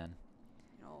 Oh man.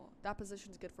 You know, that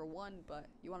position's good for 1, but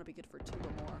you want to be good for 2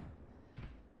 or more.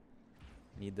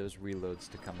 Need those reloads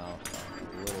to come out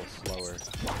a little slower.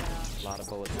 Yeah, A lot of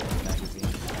bullets in the magazine.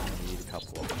 I need a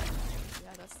couple of them.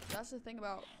 yeah, that's the thing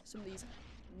about some of these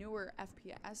newer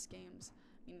FPS games.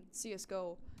 I mean,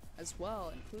 CS:GO as well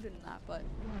included in that, but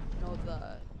you know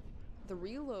the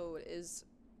reload is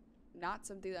not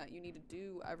something that you need to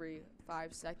do every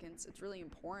 5 seconds. It's really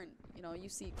important. You know, you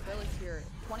see Carroll here,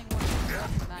 21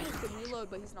 left, and he could reload,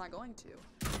 but he's not going to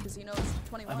because he knows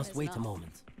 21 I must is wait enough. a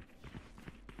moment.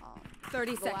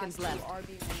 30 The seconds last left.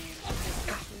 two RB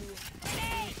main,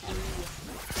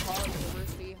 Carroll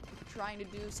University, trying to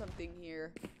do something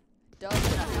here. Does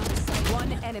have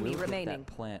One enemy Will hit remaining. that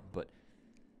plant, but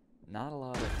not a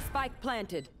lot of. Spike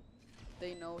planted.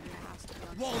 They know he has to be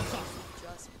on Walls site. up. He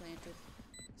just planted.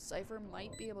 Cypher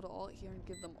might be able to ult here and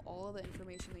give them all the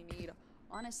information they need.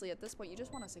 Honestly, at this point, you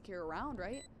just want to secure a round,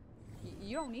 right?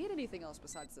 You don't need anything else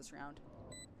besides this round.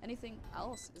 Anything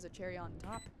else is a cherry on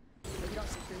top. If you don't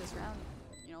secure this round,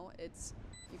 you know,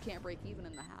 you can't break even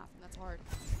in the half, and that's hard.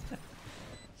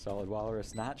 Solid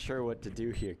Walrus, not sure what to do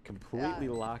here. Completely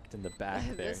locked in the back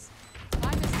there. This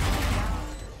time is slowing down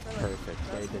for the Perfect.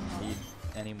 They rest of didn't the need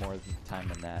any more time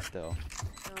than that, though.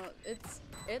 You know,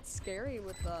 it's scary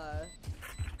with you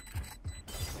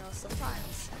know,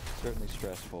 sometimes Certainly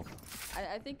stressful.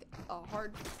 I think a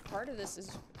hard part of this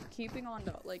is keeping on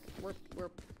to, like, we're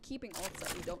keeping ults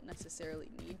that we don't necessarily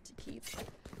need to keep.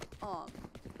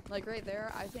 Like right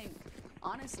there, I think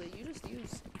honestly you just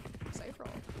use Cypher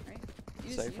ult, right?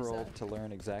 You just Cypher use ult that. to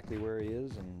learn exactly where he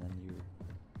is, and then you.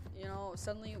 You know,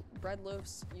 suddenly Bread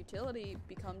Loaf's utility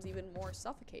becomes even more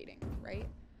suffocating, right?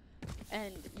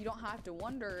 And you don't have to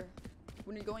wonder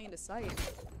when you're going into sight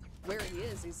where he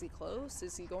is. Is he close?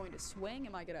 Is he going to swing?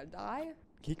 Am I gonna die?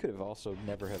 He could have also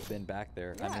never have been back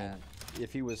there. I Yeah. mean,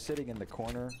 if he was sitting in the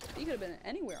corner, He could have been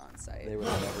anywhere on site. they would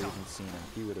have never even seen him.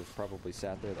 He would have probably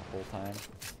sat there the whole time.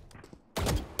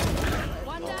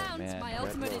 One Oh, down. man, My Red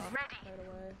ultimate is Wolf. ready. Right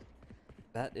away.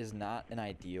 That is not an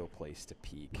ideal place to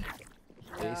peek.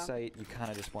 Yeah. A-site, you kind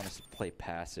of just want to play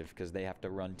passive because they have to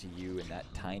run to you in that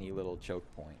tiny little choke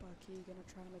point. Bucky gonna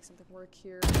try to make something work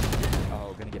here.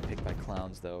 Oh, gonna get picked by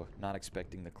clowns though. Not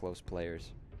expecting the close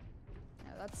players.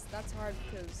 Yeah, that's hard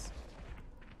because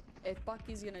if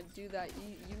Bucky's gonna do that,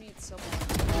 you need someone.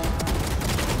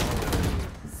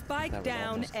 Spike That was down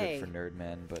almost A. good for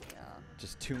Nerdman, but Yeah.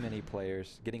 just too many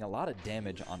players. Getting a lot of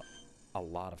damage on a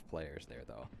lot of players there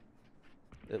though.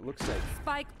 It looks like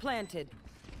Spike planted.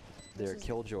 their This is-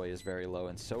 killjoy is very low,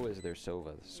 and so is their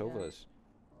Sova. Sova's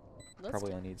Let's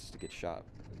probably ta- only needs to get shot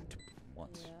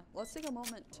once. Yeah. Let's take a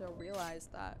moment to realize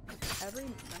that every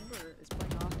member is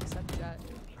playing off except Jet.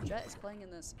 Jet is playing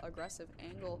in this aggressive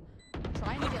angle,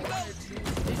 trying to get one or two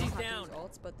Dizzy's to down. use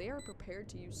ults, but they are prepared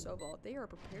to use Sova. They are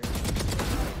prepared to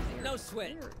use No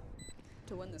sweat.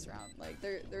 to win this round. Like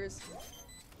there's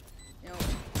you know,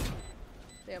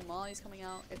 they have Molly's coming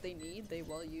out. If they need, they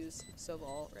will use Sova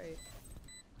ult, right?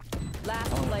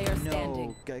 Last Oh player no,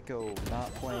 standing. Gecko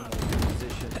not playing in a good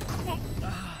position.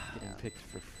 Getting picked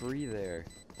for free there.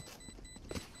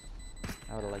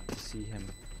 I would have liked to see him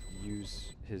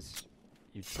use his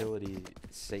utility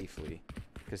safely.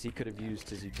 Because he could have used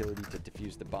his utility to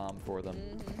defuse the bomb for them,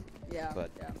 Yeah. but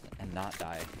yeah. and not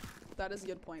die. That is a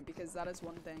good point because that is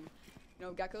one thing. You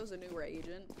know, Gecko's a newer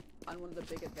agent, and one of the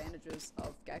big advantages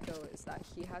of Gecko is that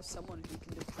he has someone who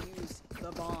can defuse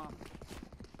the bomb.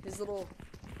 His little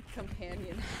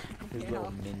companion. His you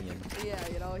little know? minion. Yeah,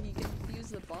 you know, he can defuse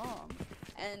the bomb,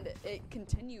 and it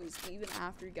continues even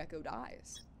after Gecko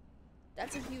dies.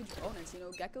 That's a huge bonus. You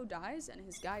know, Gecko dies, and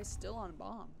his guy's still on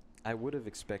bomb. I would have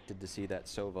expected to see that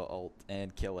Sova ult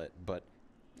and kill it, but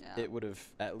Yeah. it would have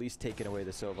at least taken away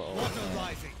the Sova ult.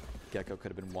 and Gecko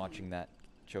could have been watching that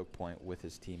choke point with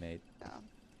his teammate. Yeah.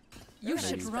 You They're gonna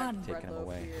should expect run. Taking him Breadloaf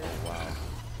away. here. Oh, wow.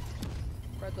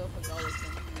 Breadloaf has always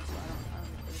been here, so I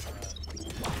don't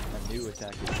think so. A new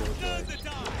attack with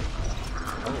Killjoy.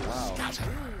 Oh wow.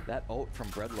 That ult from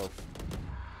Breadloaf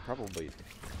probably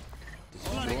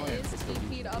Omen destroying is the lead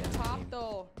TP'd up again, top team.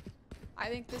 though. I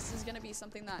think this is gonna be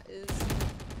something that is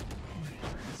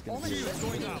It's gonna Omen be- is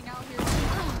taking out here.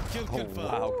 Oh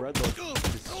wow,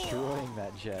 Breadloaf destroying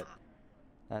that jet.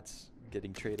 That's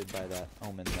getting traded by that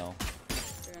Omen though.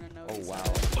 They're gonna know Oh he's wow,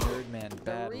 out. Nerdman The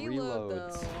bad reload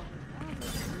reloads. though. I don't think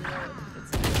it's reload.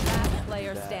 It's Last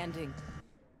player that. standing.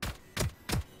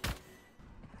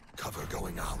 Cover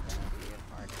going out. gonna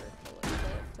be hard for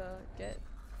Philip to get.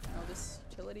 You know, this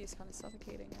utility is kind of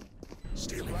suffocating him.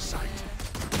 Stealing sight.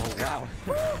 Oh wow,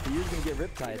 he is gonna get He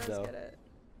riptide does though. get it.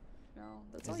 No,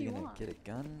 that's Is all he you gonna want. get a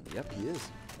gun? Yep, he is.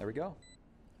 There we go.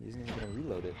 He's even gonna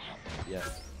reload it. Yeah.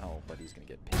 Oh, but he's gonna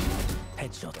get pinned.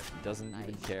 Headshot. He doesn't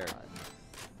even Nice care. shot.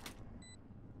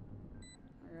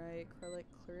 Alright, Kralik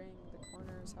clearing the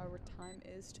corners. However, time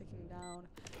is ticking down.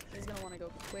 He's gonna want to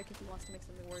go quick if he wants to make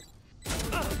something work.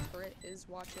 Brit is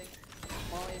watching.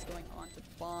 Molly is going on to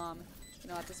bomb. You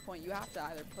know, at this point, you have to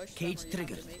either push Cage them or you have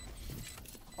triggered. to make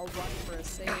a run for a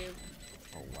save.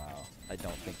 Oh wow. I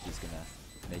don't think he's gonna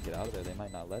make it out of there. They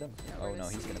might not let him. Yeah, we're Oh gonna no,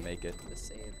 he's gonna see make it. The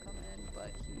save come in, but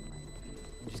he might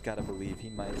be. You just gotta believe he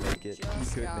might make it. He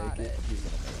Just could got make it. it. He's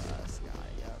gonna make it. Just got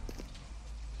it, yep.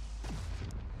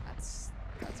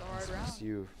 That's a hard round.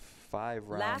 SMSU 5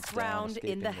 rounds Last down, round in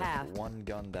escaping the with half. one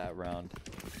gun that round.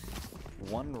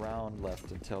 1 round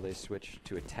left until they switch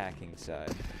to attacking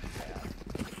side. Yeah.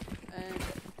 And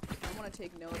I want to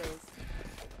take note of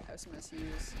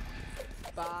SMSU's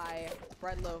by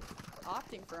Breadloaf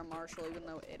opting for a Marshall, even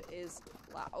though it is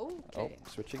loud. Okay. Oh,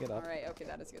 switching it up. All right. Okay,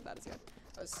 that is good. That is good.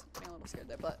 I was getting a little scared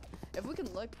there, but if we can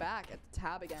look back at the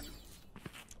tab again,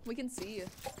 we can see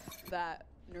that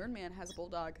Nerdman has a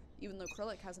Bulldog, even though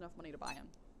Kralik has enough money to buy him.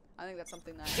 I think that's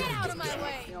something that Get out of my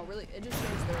way! You know, really, it just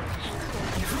shows their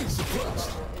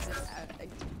level isn't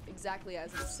exactly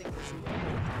as in sync as you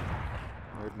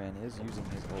would. Nerdman is using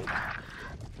his ult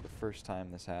for the first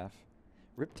time this half.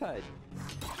 Riptide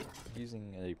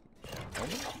using a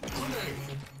Omen?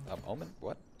 Omen?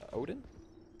 What? Odin?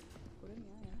 Odin,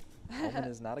 yeah. Omen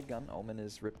is not a gun. Omen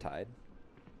is Riptide.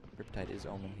 Riptide is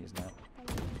Omen. He's not.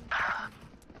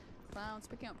 Clowns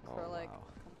picking up Oh, Kralik, wow.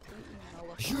 completely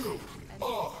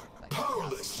nullified.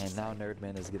 Powerless. And now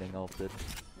Nerdman is getting ulted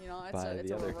You know, it's by a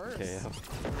the other reverse. KO.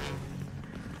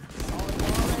 Solid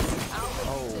bonus. Albert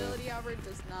Oh. utility, Albert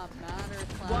does not matter.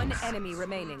 Clowns One enemy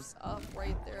remaining. sweeps up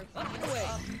right there. Hands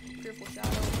up. Fearful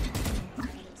shadow.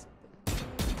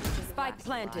 Spike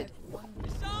planted.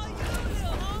 He's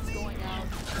going out.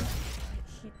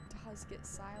 He does get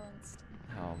silenced.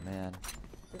 Oh man.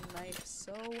 The knife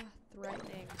so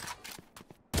threatening.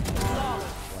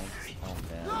 Flanked. Oh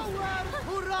man.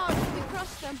 You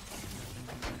crushed them.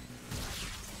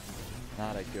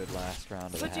 Not a good last round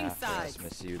of the Switching half sides. for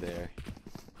SMSU there.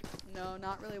 No,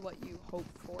 not really what you hope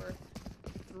for.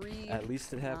 3. At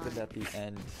least it happened 9. at the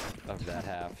end of that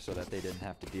half so that they didn't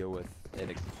have to deal with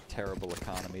a terrible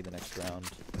economy the next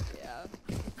round. Yeah.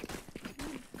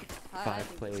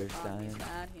 5 players dying.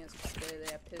 Bad. He has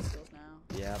they have pistols now.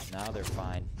 Yeah, now they're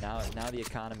fine. Now the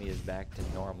economy is back to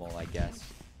normal, I guess.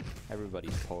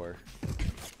 Everybody's poor.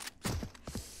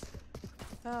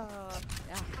 Yeah.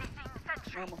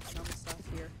 Normal stuff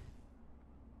here.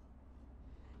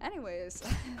 Anyways,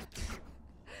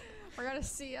 we're gonna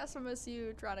see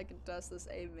SMSU trying to contest this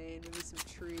A main, maybe some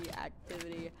tree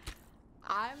activity.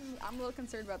 I'm a little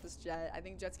concerned about this Jet. I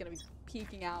think Jet's gonna be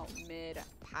peeking out mid,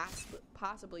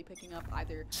 possibly picking up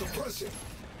either Suppressing.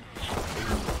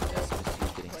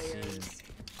 SMSU getting players. seen.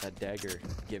 A dagger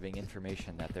giving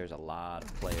information that there's a lot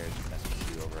of players from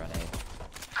SMSU over on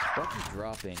A. Bucky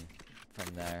dropping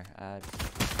from there.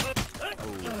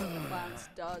 Clowns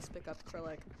does pick up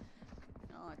acrylic.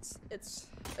 No, it's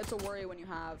a worry when you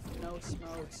have no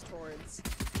smokes towards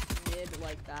mid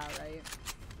like that, right?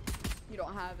 You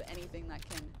don't have anything that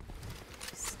can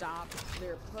stop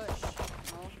their push.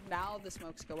 Well, now the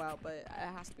smokes go out, but it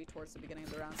has to be towards the beginning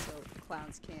of the round, so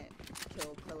Clowns can't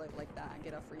kill acrylic like that and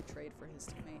get a free trade for his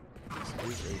teammate.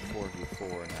 This is a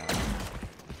 4v4 now.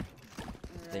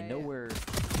 They know Right. where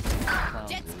Clowns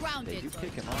Jet's is. grounded. They do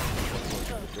pick him off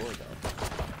before the door though.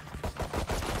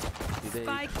 Do they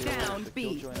Spike kill down, the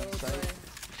B. Killjoy on site?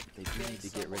 They do Getting need to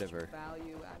so get rid much of her.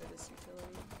 value out of this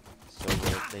utility.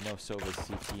 Sova, they know Sova's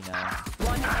CT now.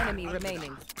 One enemy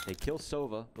remaining. They kill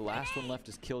Sova. The last one left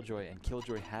is Killjoy, and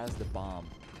Killjoy has the bomb.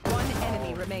 One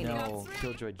enemy remaining. No,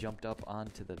 Killjoy jumped up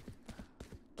onto the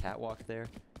catwalk there.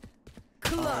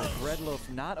 Close. Redloaf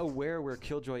not aware where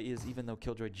Killjoy is, even though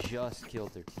Killjoy just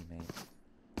killed their teammate.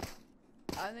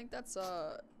 I think that's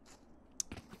a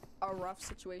rough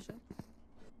situation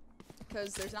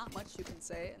because there's not much you can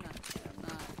say, and I'm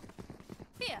not.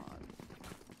 Here.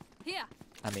 Here.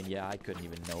 I mean, yeah, I couldn't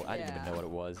even know. I didn't even know what it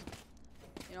was.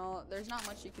 You know, there's not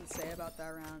much you can say about that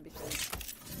round because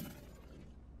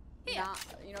Here.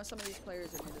 some of these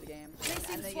players are new to the game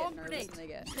Placing and they swarm get nervous grenade. and they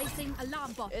get. Placing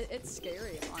alarm bot. It's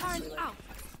scary, honestly, Turn like, out.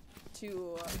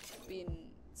 to be in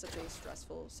such a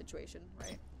stressful situation,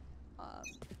 right?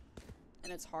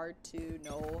 And it's hard to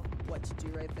know what to do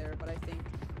right there, but I think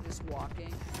just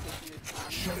walking, taking your time,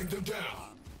 Shutting them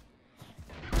down.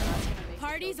 that's gonna make you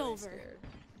Party's feel very over. scared.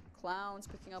 Clowns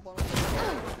picking up one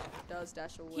with the does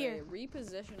dash away. Here.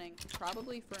 Repositioning,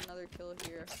 probably for another kill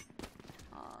here.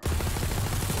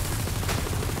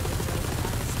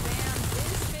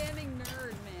 Spamming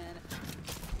nerd, man.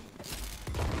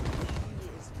 He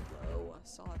is low.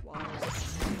 Solid wall.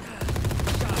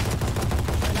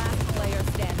 Last player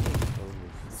standing.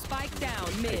 Oh, Spike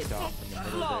down mid. picked off in the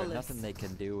middle there. Flawless. Nothing they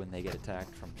can do when they get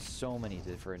attacked from so many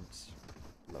different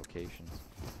locations,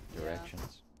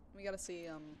 directions. We gotta see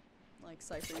like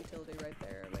Cypher utility right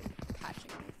there, like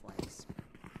patching on the flanks.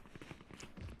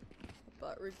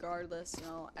 But regardless,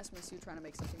 SMSU trying to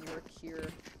make something work here.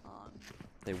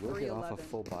 They will get off a 3-11.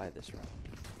 full buy this round.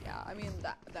 Yeah, I mean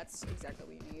that's exactly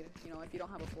what you need. If you don't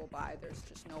have a full buy, there's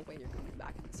just no way you're coming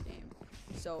back in this game.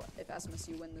 So if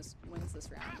SMSU wins this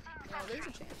round, there's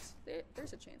a chance.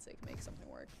 There's a chance they can make something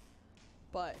work.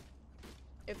 But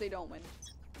if they don't win,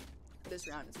 this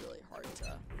round is really hard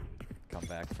to Come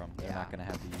back from. They're Yeah. not going to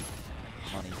have the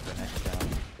money for next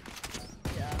round.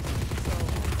 Yeah.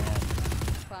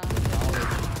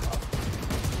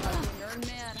 So, Nerd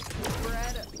Man,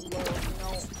 Fred,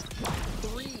 low,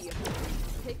 3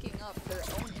 picking up their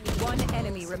own. One individual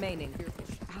enemy kills. remaining. Fearful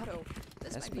Shadow.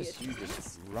 This might be a SMSU chance.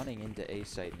 just running into A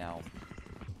site now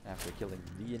after killing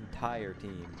the entire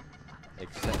team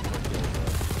except for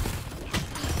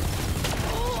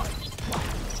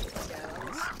Yeah, that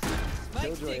was- Mike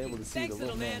Killjoy able to see Thanks, the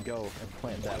little man go and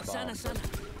plant that bomb. Sana, Sana.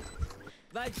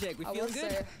 Vibe check. We I will feeling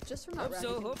good? say, just from that Hope round, so,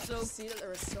 you can hope so. see that there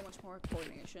was so much more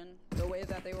coordination. The way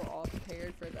that they were all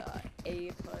prepared for the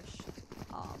A push,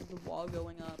 the wall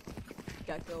going up,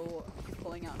 Gecko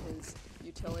pulling out his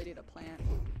utility to plant.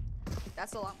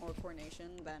 That's a lot more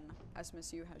coordination than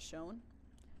SMSU has shown.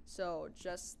 So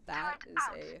just that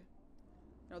is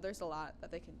there's a lot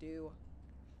that they can do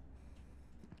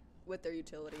with their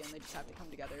utility, and they just have to come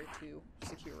together to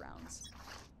secure rounds.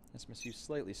 SMSU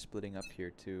slightly splitting up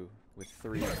here too, with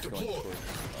 3 Back going deployed. towards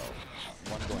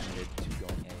 1 going mid, 2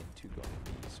 going A, and 2 going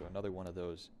B. So another one of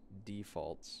those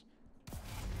defaults.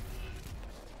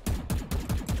 Yeah,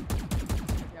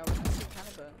 we're gonna see kind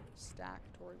of a stack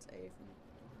towards A from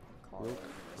Carroll.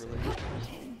 Really?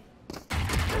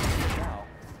 Now,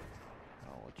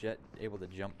 Jet able to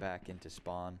jump back into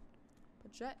spawn.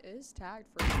 But Jet is tagged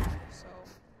for it, so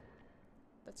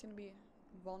that's gonna be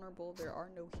vulnerable. There are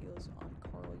no heals on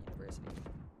Carroll University.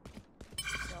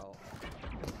 So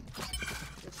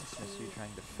just SMSU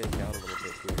trying to fake out a little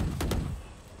bit here.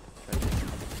 Try to get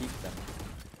someone to keep them.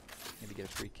 Maybe get a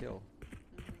free kill.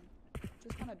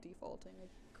 just kind of defaulting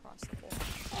across the board.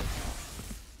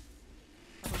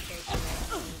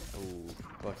 Oh,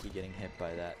 Bucky getting hit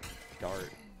by that dart.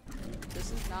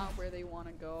 This is not where they want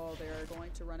to go. They are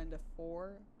going to run into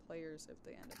 4 players if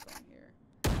they end up going here.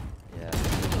 Yeah.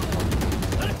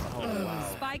 Oh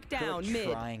wow. Spike They're down mid.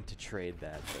 trying to trade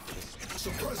that, but just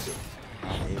Suppressive.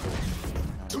 not able.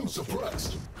 Too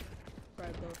suppressed.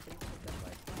 Red both being picked up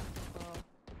like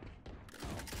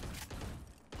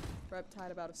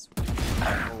Reptide about a swing.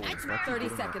 Oh, Bucky 30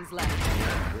 getting seconds left.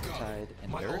 Riptide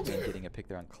and My Nerdman ultimate. getting a pick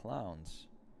there on Clowns.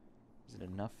 Is it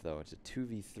enough though? It's a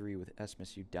 2v3 with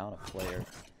SMSU down a player. And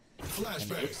it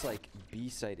Flashbang. looks like B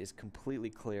site is completely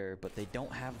clear, but they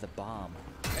don't have the bomb.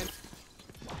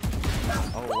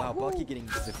 Oh wow, Bucky getting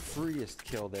the freest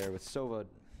kill there with Sova.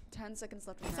 10 seconds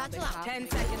left in the round. They Satchel have 10 to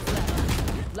make seconds it.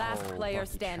 left. Last Oh, player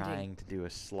Bucky standing. trying to do a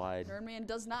slide. Nerdman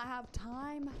does not have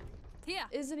time. Here.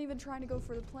 Isn't even trying to go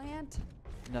for the plant.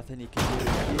 Nothing he can do.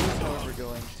 He is, however,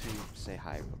 going to say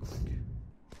hi real quick.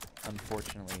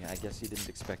 Unfortunately, I guess he didn't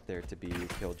expect there to be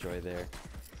Killjoy there.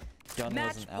 Gun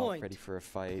Match wasn't out, point. ready for a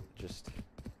fight. Just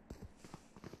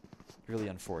really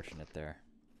unfortunate there.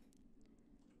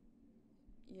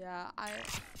 Yeah, I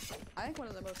think one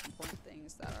of the most important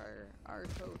things that our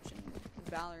coach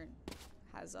in Valorant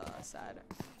has said,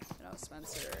 you know,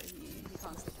 Spencer, he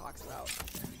constantly talks about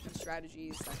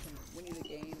strategies that can win you the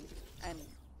game, and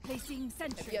Placing if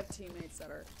sentry. you have teammates that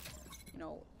are, you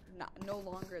know, no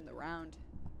longer in the round,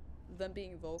 them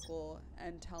being vocal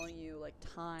and telling you like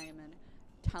time and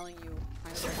telling you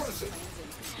kind of what Suppressive. plans that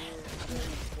you can do is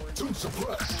very important. Too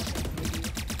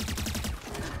suppressed.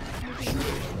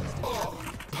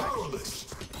 Powerless.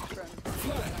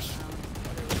 Flash.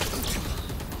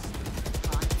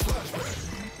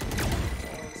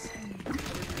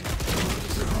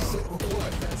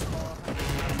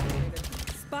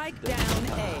 Spike down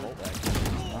A. Bolt actually.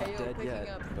 He's not KO dead picking yet,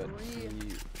 up but 3. he...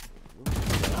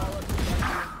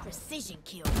 Precision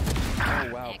kill. Oh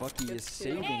wow, Bucky Good is two.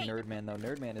 saving Hey. Nerdman though.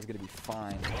 Nerdman is gonna be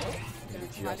fine. Gonna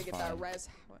try to Just get that fine. res,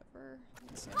 however.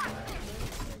 Let's see how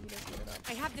he does get it up.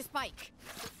 I have the spike.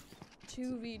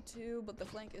 2v2, but the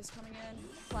flank is coming in.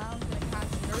 Clown's gonna catch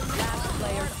Nerd. Last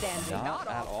player standing. Not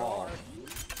at off all. guard.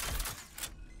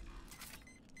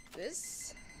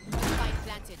 This Spike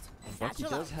planted. Bucky Satchel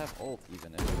does out. have ult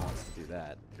even if he wants to do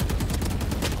that.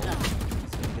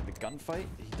 He's gonna get the gunfight.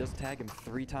 He does tag him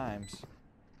 3 times.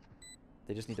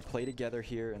 They just need to play together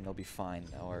here and they'll be fine.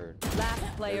 Or Last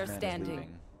player Nerdman is standing.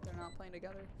 leaving. they're not playing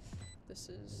together. This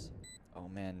is Oh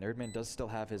man, Nerdman does still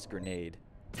have his grenade.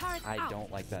 Turret I out.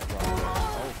 don't like that drop.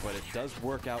 Oh, but it does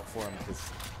work out for him because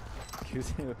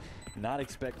Kuzu not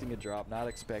expecting a drop, not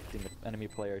expecting the enemy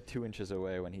player 2 inches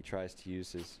away when he tries to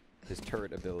use his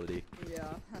turret ability. yeah.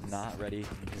 That's, Not ready,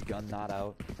 his gun not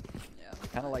out. yeah.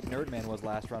 Kind of like Nerdman was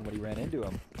last round when he ran into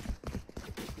him.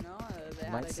 You know, they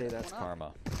had Might to say get that's one up.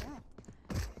 karma. Yeah.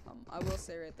 I will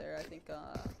say right there, I think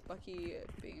Bucky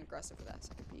being aggressive for that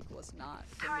second peek was not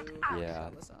the move. Yeah.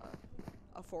 That was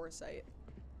a foresight.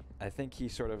 I think he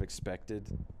sort of expected,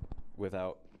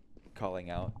 without calling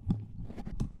out,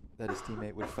 that his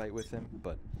teammate would fight with him,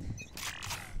 but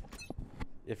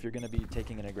if you're going to be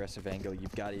taking an aggressive angle,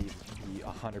 you've got to be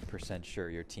 100% sure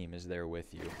your team is there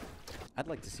with you. I'd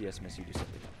like to see SMSU do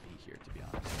something on B here, to be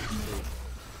honest.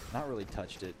 They've not really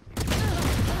touched it.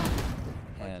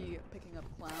 And Bucky picking up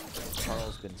Clown.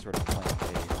 Carl's been sort of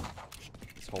playing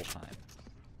A this whole time.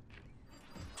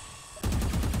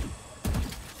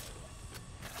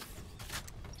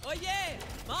 Oh yeah!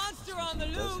 Monster on the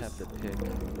He does loose! have the pick.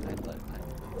 I'd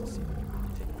like to see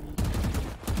him take B.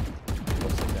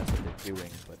 Looks like that's what they're doing,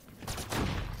 but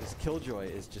this Killjoy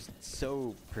is just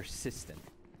so persistent.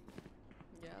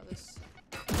 Yeah, this.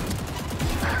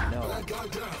 No, Bad guy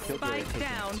down. Killjoy Spike taking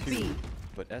down, 2, B.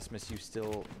 but SMSU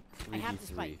still I have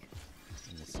the 3v3 spike.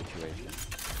 in this situation.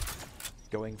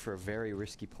 Going for a very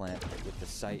risky plant with the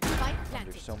site Spike under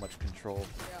planted. so much control.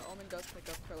 Yeah, Omen does pick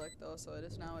up Krillic though, so it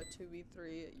is now a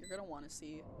 2v3. You're gonna want to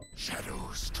see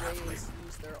Shadows traveling. Rays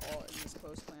use their ult in this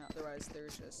close plant, otherwise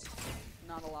there's just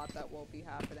not a lot that will be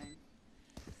happening.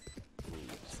 Ooh,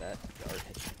 is that dart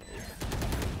hit? Just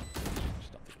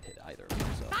don't think it hit either of them.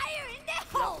 So. Fire in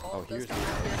the No, hole! ult does here's come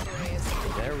out here for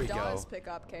Rays. There we Does go. pick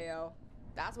up KO.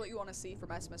 That's what you want to see from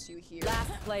SMSU here.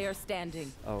 Last player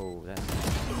standing. Oh, that's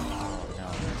oh, no,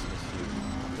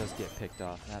 SMSU does get picked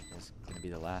off. That was going to be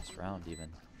the last round even.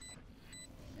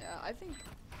 Yeah, I think,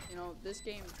 you know, this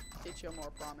game did show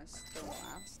more promise than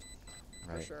last,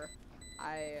 for Right. sure.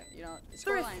 You know, the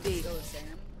scoreline is Thrifty. still the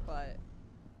same, but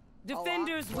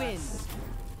Defenders a lot win. less,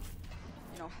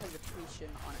 you know, hesitation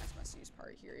on SMSU's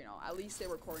part here. You know, at least they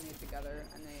were coordinated together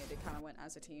and they kind of went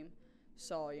as a team.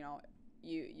 So, you know,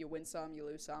 you win some, you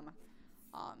lose some.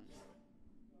 I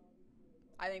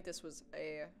think this was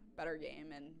a better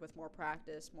game, and with more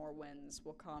practice, more wins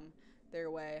will come their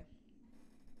way.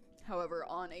 However,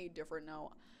 on a different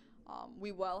note,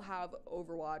 we will have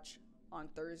Overwatch on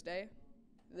Thursday.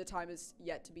 The time is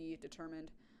yet to be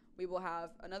determined. We will have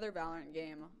another Valorant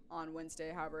game on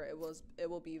Wednesday. However, it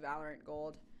will be Valorant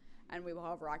Gold, and we will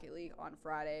have Rocket League on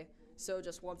Friday. So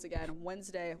just once again,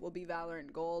 Wednesday will be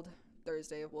Valorant Gold,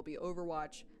 Thursday will be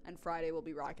Overwatch, and Friday will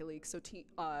be Rocket League. So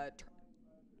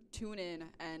tune in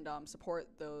and support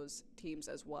those teams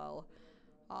as well.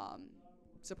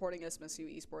 Supporting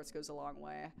SMSU esports goes a long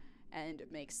way and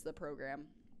makes the program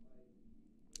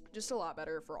just a lot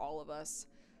better for all of us.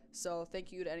 So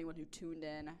thank you to anyone who tuned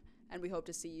in, and we hope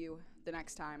to see you the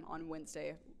next time on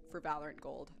Wednesday for Valorant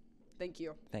Gold. Thank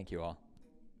you. Thank you all.